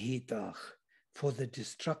ahitach, for the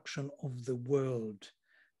destruction of the world,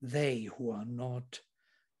 they who are not,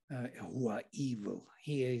 who are evil.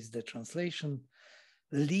 Here is the translation.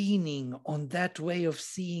 Leaning on that way of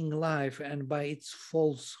seeing life and by its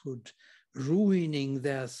falsehood, ruining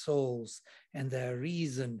their souls and their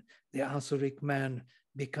reason, the Asuric man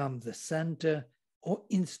become the center or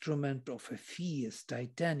instrument of a fierce,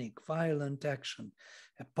 titanic, violent action,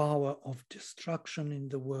 a power of destruction in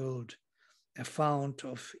the world, a fount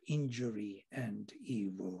of injury and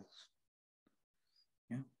evil.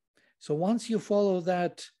 Yeah. So once you follow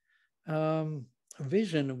that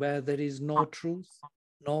vision where there is no truth,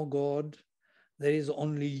 no God, there is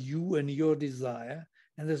only you and your desire,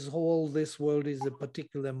 and this world is a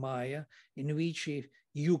particular Maya in which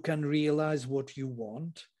you can realize what you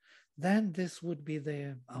want, then this would be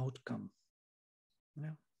the outcome.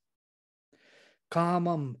 Yeah.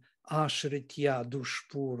 Kamam ashritya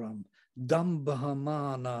dushpuram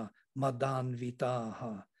dambhamana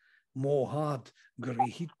madanvitaha mohat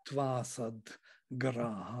grihitvasad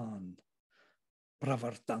grahan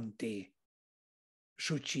pravartante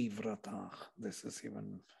shuchivratah. This is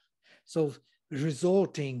even so,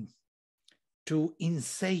 resorting to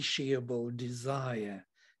insatiable desire,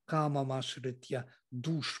 kamamashritya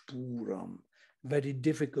dushpuram, very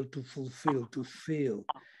difficult to fulfill, to feel,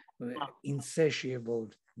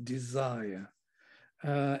 insatiable desire,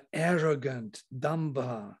 arrogant,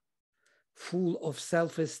 dambha, full of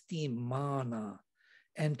self-esteem, mana,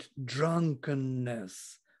 and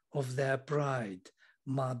drunkenness of their pride,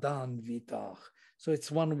 madan vitach. So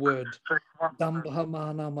it's one word, dambha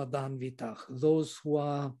mana madan vitach. Those who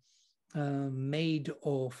are made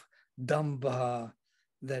of dambha,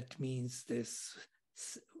 that means this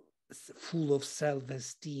full of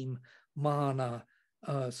self-esteem, mana,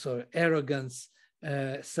 so arrogance,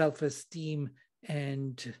 self-esteem,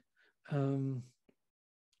 and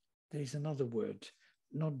there is another word,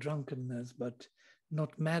 not drunkenness, but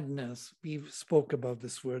not madness. We spoke about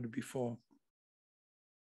this word before.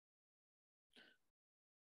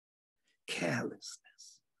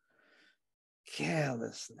 Carelessness.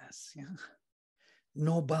 Carelessness. Yeah?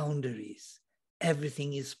 No boundaries.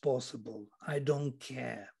 Everything is possible. I don't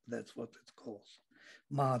care. That's what it calls.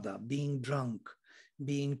 Mada, being drunk,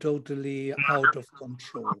 being totally out of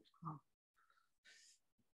control.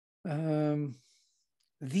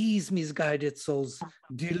 These misguided souls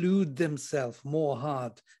delude themselves more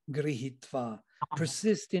hard, grihitva,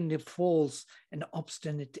 persist in the false and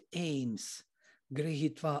obstinate aims,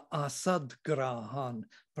 grihitva asad grahan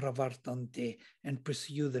pravartante, and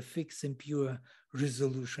pursue the fixed and pure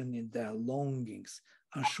resolution in their longings,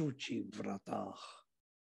 ashuchi vratah.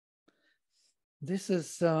 This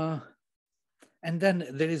is, and then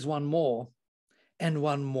there is one more, and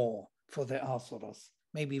one more for the asuras.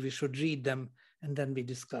 Maybe we should read them and then we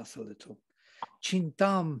discuss a little.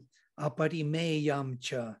 Chintam aparimeyam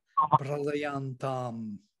cha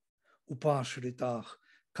pralayantam upashritah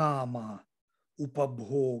kama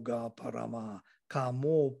upabhoga parama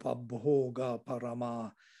kamopabhoga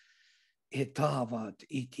parama etavad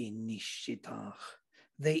iti nishitah.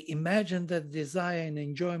 They imagine that desire and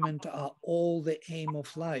enjoyment are all the aim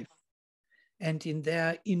of life, and in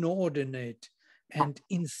their inordinate and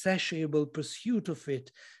insatiable pursuit of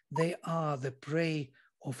it, they are the prey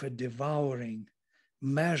of a devouring,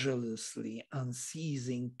 measurelessly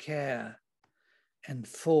unceasing care and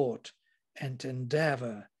thought and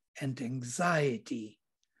endeavor and anxiety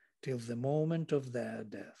till the moment of their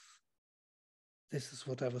death. This is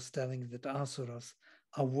what I was telling, that asuras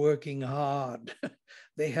are working hard.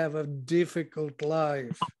 They have a difficult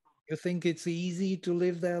life. You think it's easy to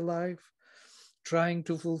live their life? Trying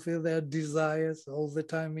to fulfill their desires all the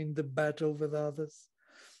time in the battle with others.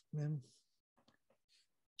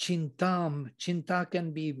 Chinta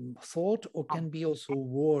can be thought or can be also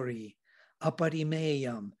worry.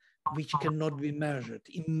 Aparimeyam, which cannot be measured.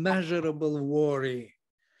 Immeasurable worry.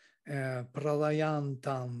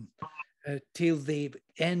 Pralayantam, till the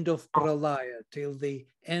end of pralaya, till the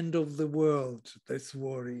end of the world. This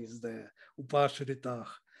worry is there. Upashritah.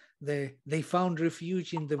 They found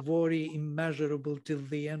refuge in the worry immeasurable till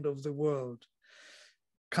the end of the world.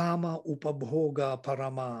 Kama upabhoga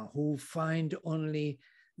parama, who find only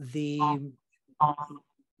the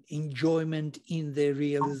enjoyment in the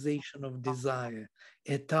realization of desire.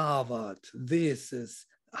 Etavat, this is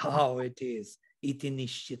how it is. iti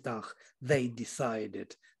nishtitach. They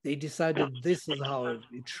decided. They decided this is how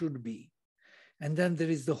it should be. And then there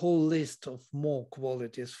is the whole list of more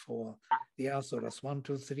qualities for the asuras. 1,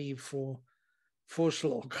 2, 3, 4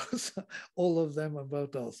 shlokas, all of them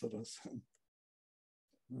about asuras.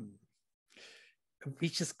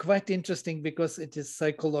 Which is quite interesting because it is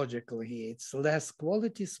psychological here. It's less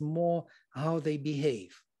qualities, more how they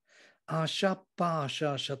behave. Asha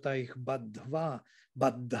pasha shataich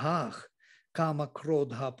baddhach kama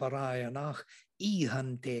krodha parayanach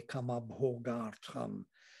ihante kama bhogartham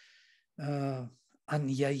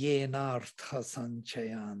anyayenartha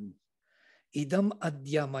sanchayan. Idam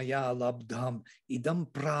adyamaya labdham, idam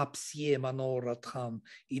prapsye manoratham,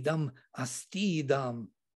 idam astidam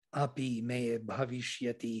api me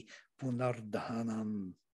bhavishyati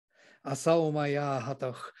punardhanam. Asaumaya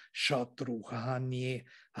hatach shatru hanye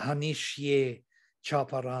hanishye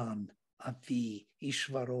chaparan api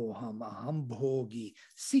ishvaroham aham bhogi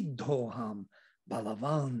siddhoham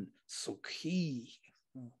balavan sukhi.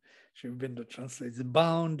 Sri Aurobindo translates,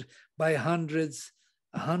 bound by hundreds,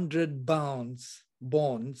 100 bonds,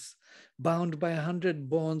 bound by 100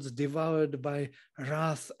 bonds, devoured by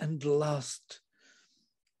wrath and lust,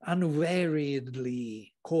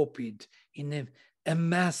 unweariedly copied in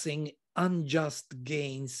amassing unjust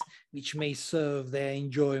gains which may serve their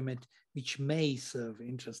enjoyment,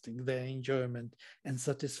 their enjoyment and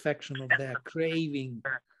satisfaction of their craving.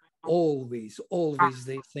 Always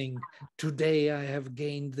they think, today I have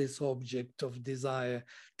gained this object of desire,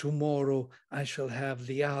 tomorrow I shall have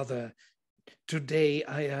the other. Today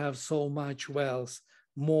I have so much wealth,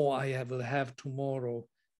 more I will have tomorrow.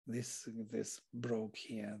 This broke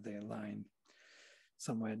here, their line.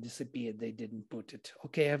 Somewhere disappeared, they didn't put it.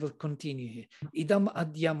 Okay, I will continue here. Idam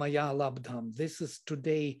adyamaya labdham, this is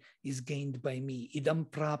today is gained by me. Idam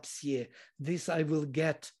prapsye, this I will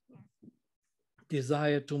get,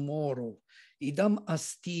 desire tomorrow. Idam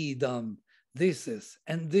astidam, this is,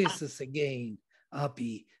 and this is again.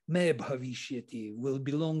 Api me bhavishyati, will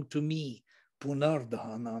belong to me.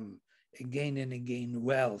 Punardhanam, again and again,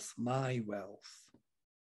 wealth, my wealth.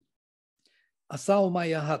 Asau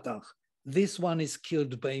mayahatach, this one is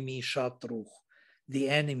killed by me, Shatruch, the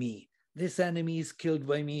enemy. This enemy is killed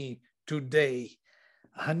by me today.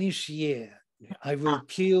 Hanishye, I will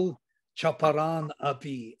kill Chaparan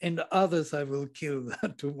Api, and others I will kill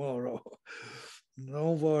tomorrow.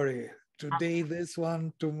 No worry. Today this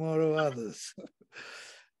one, tomorrow others.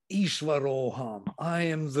 Ishvaroham, I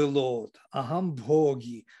am the Lord. Aham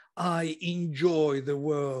bhogi, I enjoy the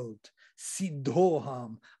world.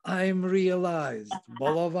 Siddhoham, I am realized.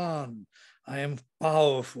 Balavan, I am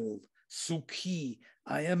powerful. Sukhi,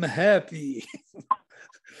 I am happy.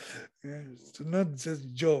 It's not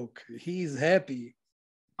just joke. He is happy.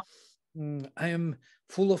 I am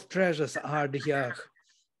full of treasures, Ardhyach.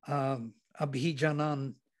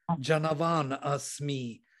 Abhijanan, Janavan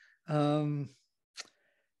asmi.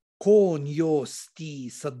 Kon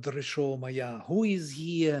yosti sadrisho maya. Who is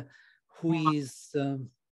here? Who is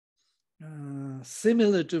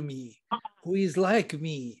similar to me? Who is like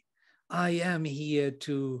me? I am here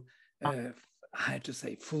to, I had to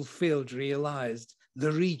say, fulfilled, realized,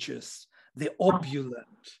 the riches, the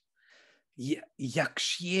opulent.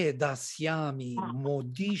 Yakshye dasyami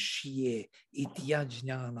modishye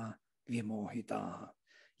ityajnana vimohitaha.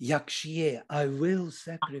 Yakshye, I will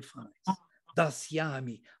sacrifice.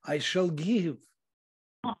 Dasyami, I shall give.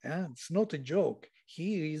 Yeah, it's not a joke.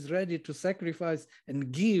 He is ready to sacrifice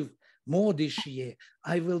and give. Modishye,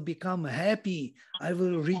 I will become happy. I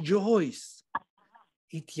will rejoice.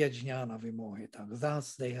 Ityajnana vimohita.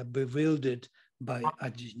 Thus they are bewildered by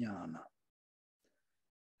ajnana.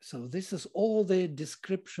 So this is all the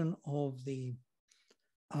description of the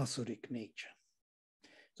asuric nature.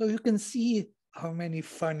 So you can see how many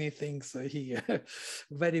funny things are here,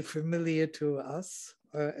 very familiar to us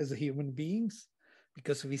as human beings,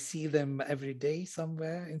 because we see them every day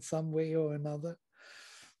somewhere in some way or another.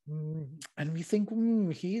 And we think,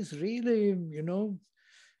 he is really, you know,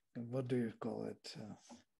 what do you call it?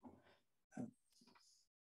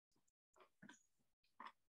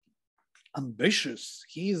 Ambitious.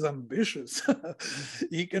 He is ambitious.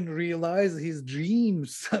 He can realize his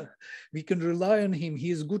dreams. We can rely on him. He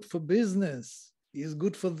is good for business. He is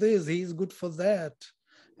good for this. He is good for that.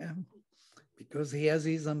 Because he has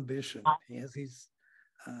his ambition. He has his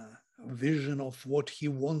vision of what he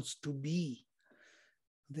wants to be.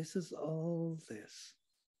 This is all this.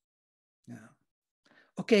 Yeah.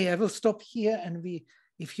 Okay, I will stop here, and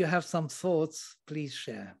if you have some thoughts, please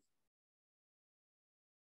share.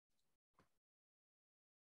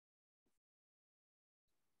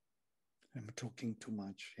 I'm talking too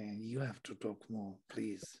much. Yeah, you have to talk more,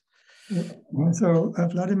 please. So,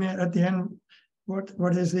 Vladimir, at the end,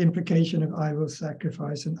 what is the implication of I will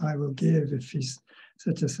sacrifice and I will give if he's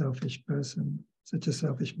such a selfish person, such a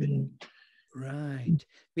selfish being? Right.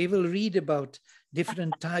 We will read about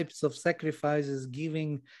different types of sacrifices,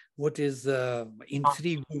 giving what is in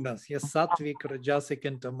three gunas, yes, sattvic, rajasic,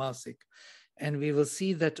 and tamasic. And we will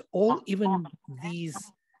see that even these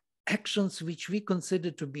actions which we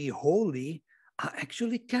consider to be holy are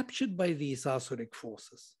actually captured by these asuric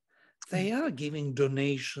forces. They are giving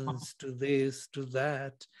donations to this, to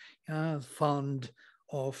that, fund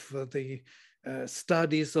of the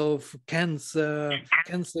studies of cancer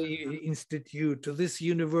institute, to this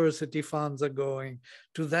university funds are going,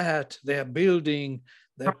 to that they're building,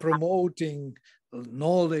 they're promoting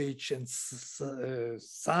knowledge and science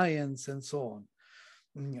and so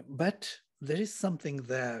on. But there is something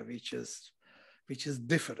there which is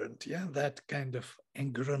different, yeah, that kind of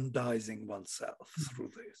aggrandizing oneself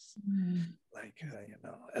through this. Like,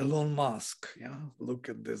 Elon Musk, yeah, look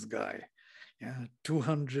at this guy, yeah,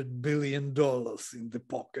 $200 billion in the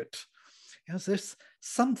pocket. Yes, there's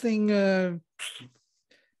something,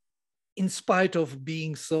 in spite of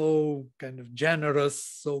being so kind of generous,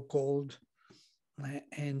 so-called,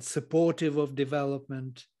 and supportive of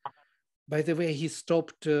development. By the way, he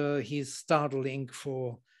stopped his Starlink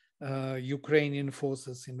for Ukrainian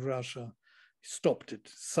forces in Russia. He stopped it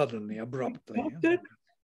suddenly, abruptly. Stopped it?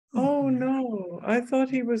 Oh no, I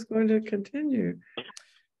thought he was going to continue.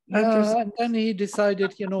 Yeah, and then he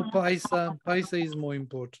decided, paisa is more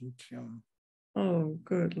important. Yeah. Oh,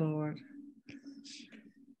 good Lord.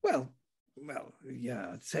 Well,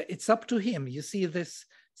 yeah, it's up to him. You see, there's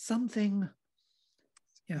something,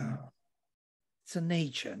 it's a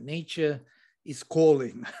nature. Nature is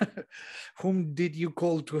calling. Whom did you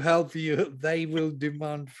call to help you? They will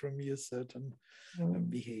demand from you certain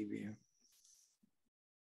behavior.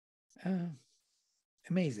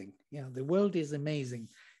 Amazing. Yeah, the world is amazing.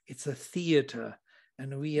 It's a theater,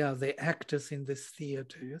 and we are the actors in this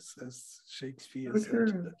theater, yes, as Shakespeare said.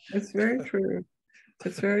 True. It's very true.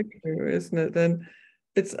 It's very true, isn't it? And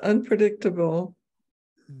it's unpredictable,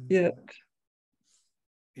 yet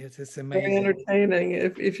yes, it's amazing. Very entertaining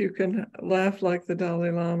if you can laugh like the Dalai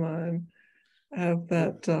Lama and have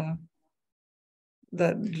that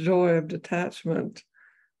that joy of detachment,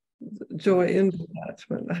 joy in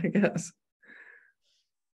detachment, I guess.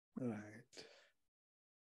 Right.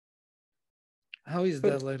 How is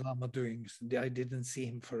Dalai Lama doing? I didn't see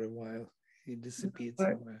him for a while. He disappeared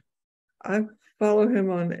somewhere. I follow him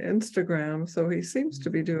on Instagram, so he seems to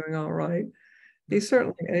be doing all right. He's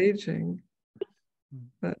certainly aging,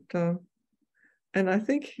 but and I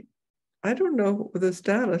think, I don't know the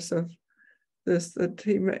status of this, that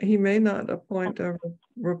he may not appoint a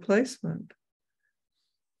replacement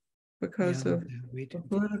because of the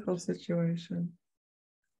political situation.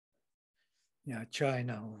 Yeah,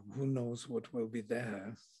 China, who knows what will be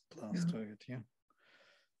there after it, yeah.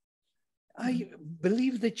 I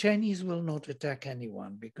believe the Chinese will not attack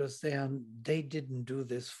anyone because they didn't do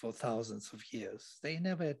this for thousands of years. They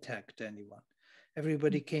never attacked anyone.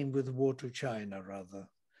 Everybody came with war to China rather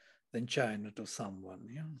than China to someone.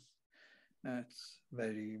 Yeah, that's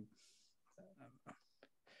very.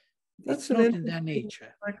 It's not in their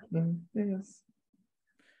nature. Yes.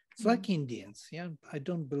 It's like Indians. Yeah, I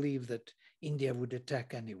don't believe that India would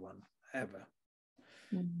attack anyone ever.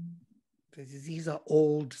 These are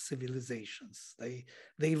old civilizations.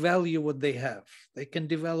 They value what they have. They can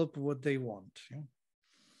develop what they want. Yeah?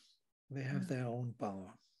 They have their own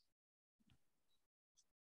power.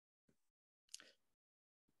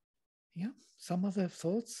 Yeah, some other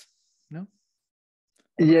thoughts? No?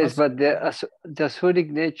 Yes, but the Asuric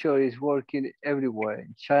nature is working everywhere.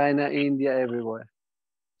 China, India, everywhere.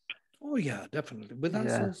 Oh yeah, definitely. With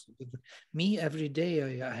us also. With me, every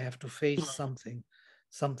day I have to face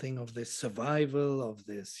something of this survival, of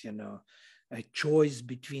this, a choice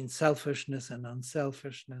between selfishness and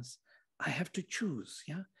unselfishness. I have to choose,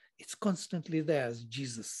 yeah? It's constantly there, as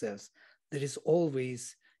Jesus says. There is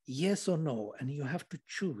always yes or no, and you have to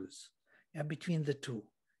choose between the two.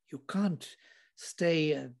 You can't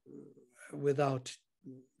stay without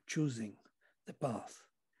choosing the path.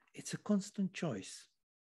 It's a constant choice.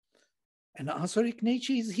 And Asuric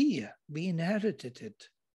nature is here. We inherited it.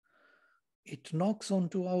 It knocks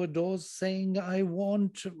onto our doors saying, I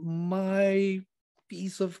want my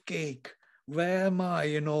piece of cake. Where am I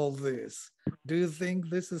in all this? Do you think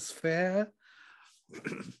this is fair?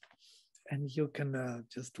 And you can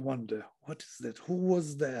just wonder, what is that? Who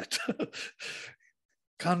was that?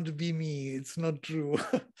 Can't be me. It's not true.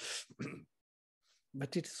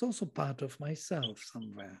 but it is also part of myself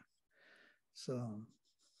somewhere. So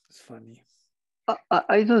it's funny.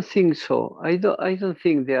 I don't think so. I don't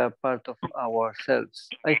think they are part of ourselves.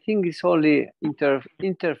 I think it's only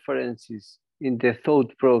interferences in the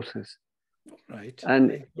thought process. Right.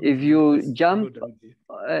 And if you jump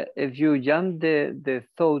the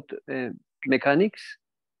thought mechanics,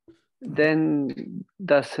 then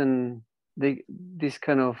this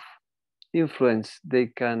kind of influence, they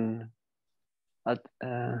can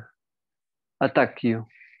attack you.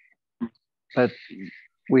 But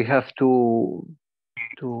we have to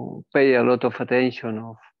pay a lot of attention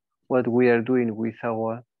of what we are doing with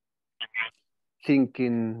our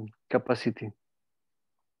thinking capacity.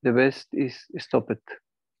 The best is stop it.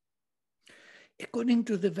 According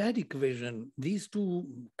to the Vedic vision, these two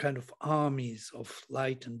kind of armies of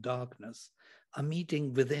light and darkness are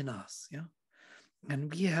meeting within us, yeah?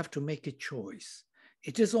 And we have to make a choice.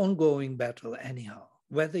 It is ongoing battle anyhow.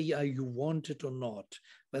 Whether you want it or not,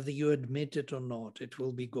 whether you admit it or not, it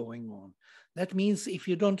will be going on. That means if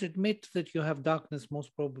you don't admit that you have darkness,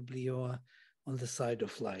 most probably you are on the side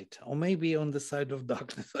of light, or maybe on the side of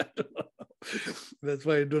darkness. I don't know. That's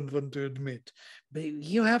why I don't want to admit. But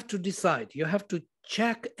you have to decide. You have to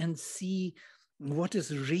check and see what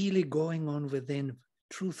is really going on within,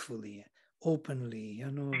 truthfully, openly,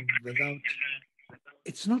 you know, without...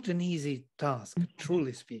 It's not an easy task,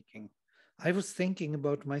 truly speaking. I was thinking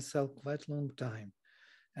about myself quite a long time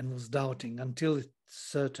and was doubting until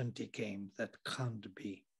certainty came that can't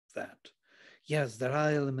be that. Yes, there are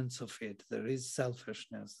elements of it. There is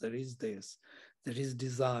selfishness. There is this. There is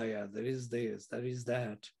desire. There is this. There is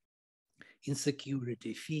that.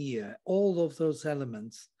 Insecurity, fear, all of those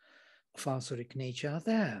elements of arsenic nature are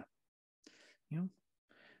there. You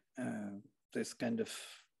know, this kind of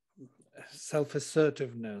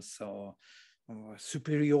self-assertiveness or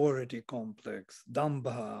superiority complex,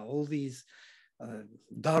 dambha, all these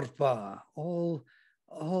darpa, all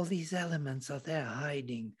these elements are there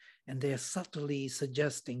hiding, and they're subtly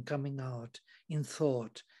suggesting, coming out in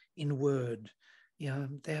thought, in word. Yeah,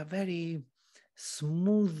 they are very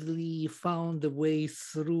smoothly found the way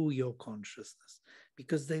through your consciousness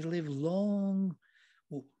because they live long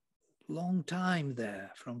time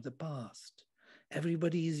there from the past.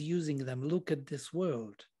 Everybody is using them. Look at this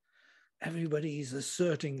world. Everybody is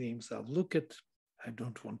asserting himself. Look at, I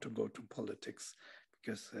don't want to go to politics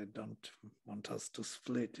because I don't want us to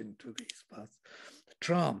split into these paths.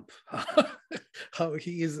 Trump, how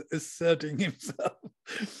he is asserting himself.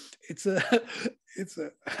 It's a,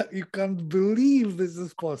 you can't believe this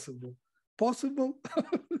is possible. Possible?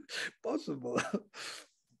 Possible.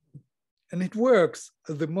 And it works.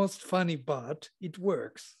 The most funny part, it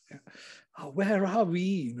works. Where are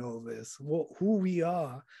we in all this? Who we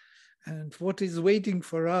are? And what is waiting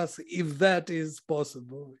for us if that is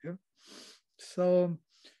possible? Yeah? So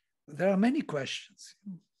there are many questions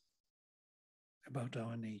about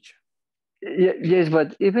our nature. Yes,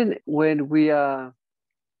 but even when we are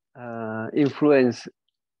influenced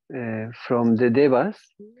from the devas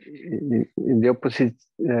in the opposite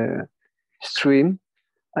stream,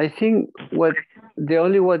 I think what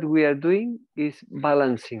we are doing is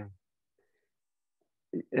balancing.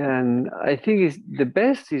 And I think is the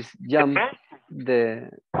best is jump the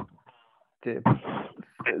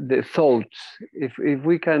thoughts. If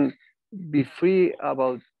we can be free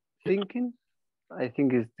about thinking, I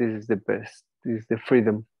think this is the best. This is the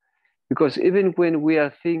freedom, because even when we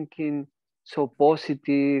are thinking so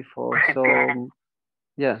positive or so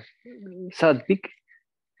sadvik,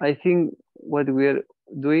 I think what we are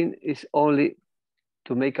doing is only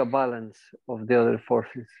to make a balance of the other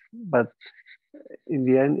forces, but in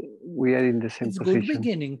the end, we are in the same position. It's a good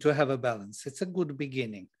beginning to have a balance. It's a good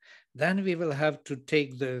beginning. Then we will have to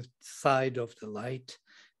take the side of the light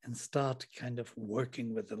and start kind of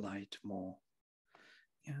working with the light more.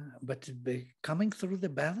 Yeah, but coming through the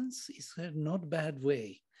balance is a not bad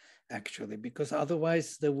way, actually, because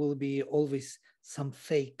otherwise there will be always some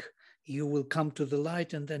fake. You will come to the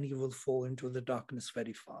light and then you will fall into the darkness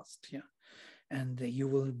very fast. Yeah, and you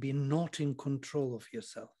will be not in control of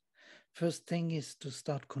yourself. First thing is to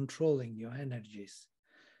start controlling your energies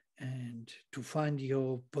and to find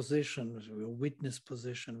your position, your witness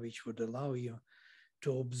position, which would allow you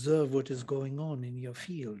to observe what is going on in your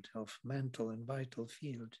field of mental and vital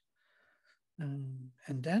field. And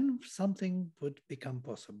then something would become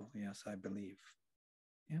possible. Yes, I believe.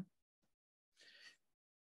 Yeah.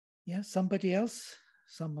 Yeah, somebody else?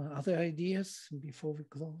 Some other ideas before we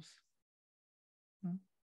close?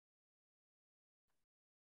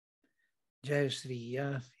 Jayashree,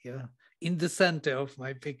 yeah. In the center of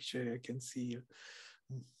my picture, I can see you.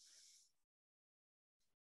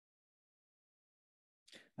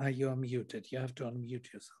 You are muted. You have to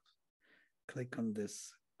unmute yourself. Click on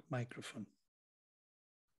this microphone.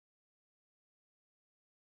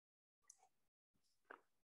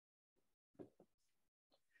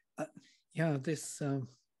 Yeah, this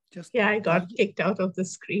just... Yeah, I got kicked out of the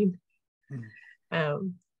screen.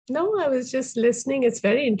 No, I was just listening. It's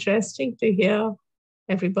very interesting to hear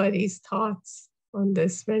everybody's thoughts on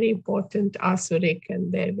this very important Asuric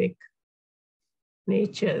and Devic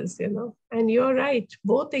natures, you know. And you're right,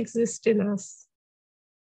 both exist in us.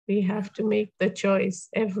 We have to make the choice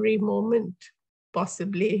every moment,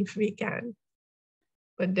 possibly if we can,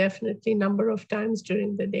 but definitely number of times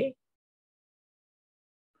during the day.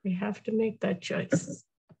 We have to make that choice.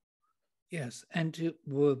 Yes, and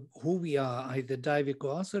who we are, either Daivic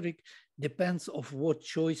or Asuric, depends on what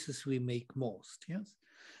choices we make most, yes?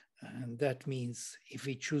 And that means if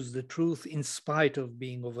we choose the truth in spite of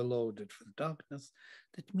being overloaded with darkness,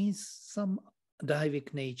 that means some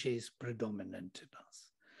Daivic nature is predominant in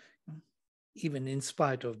us, even in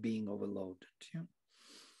spite of being overloaded. Yeah?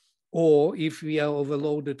 Or if we are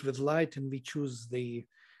overloaded with light and we choose the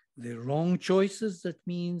wrong choices, that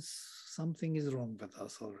means something is wrong with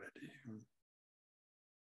us already.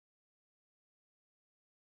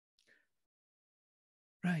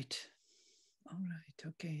 Right. All right.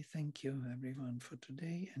 Okay. Thank you, everyone, for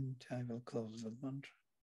today. And I will close with mantra.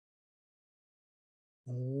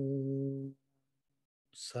 Om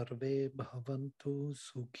Sarve Bhavantu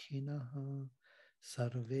Sukhinaha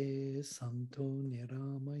Sarve Santo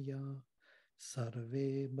Niramaya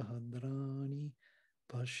Sarve Bhadrani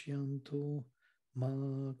Pashyantu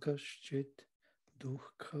Ma Kaschit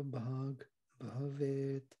Dukkha Bhag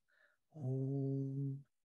Bhavet. Om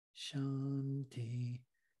Shanti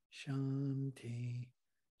Shanti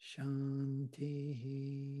Shanti.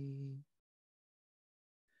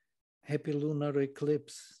 Happy lunar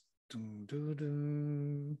eclipse. Dun, dun,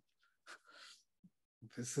 dun.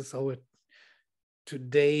 This is our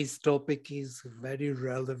today's topic is very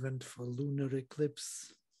relevant for lunar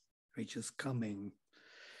eclipse, which is coming.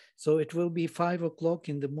 So it will be 5 o'clock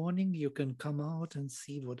in the morning. You can come out and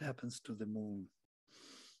see what happens to the moon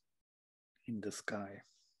in the sky.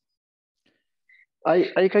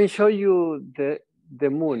 I can show you the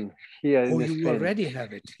moon here in Oh, the you screen. already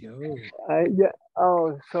have it. Oh. Yeah.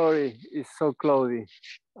 Oh, sorry. It's so cloudy.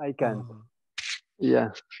 I can't. Oh.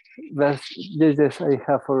 Yeah. Yes, I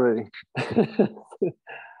have already.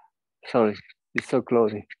 Sorry. It's so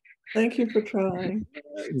cloudy. Thank you for trying.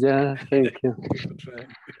 Yeah, thank you.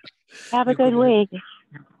 Have a good week.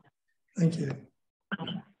 Thank you.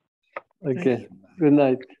 Okay. Good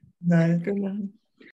night. Night. Good night.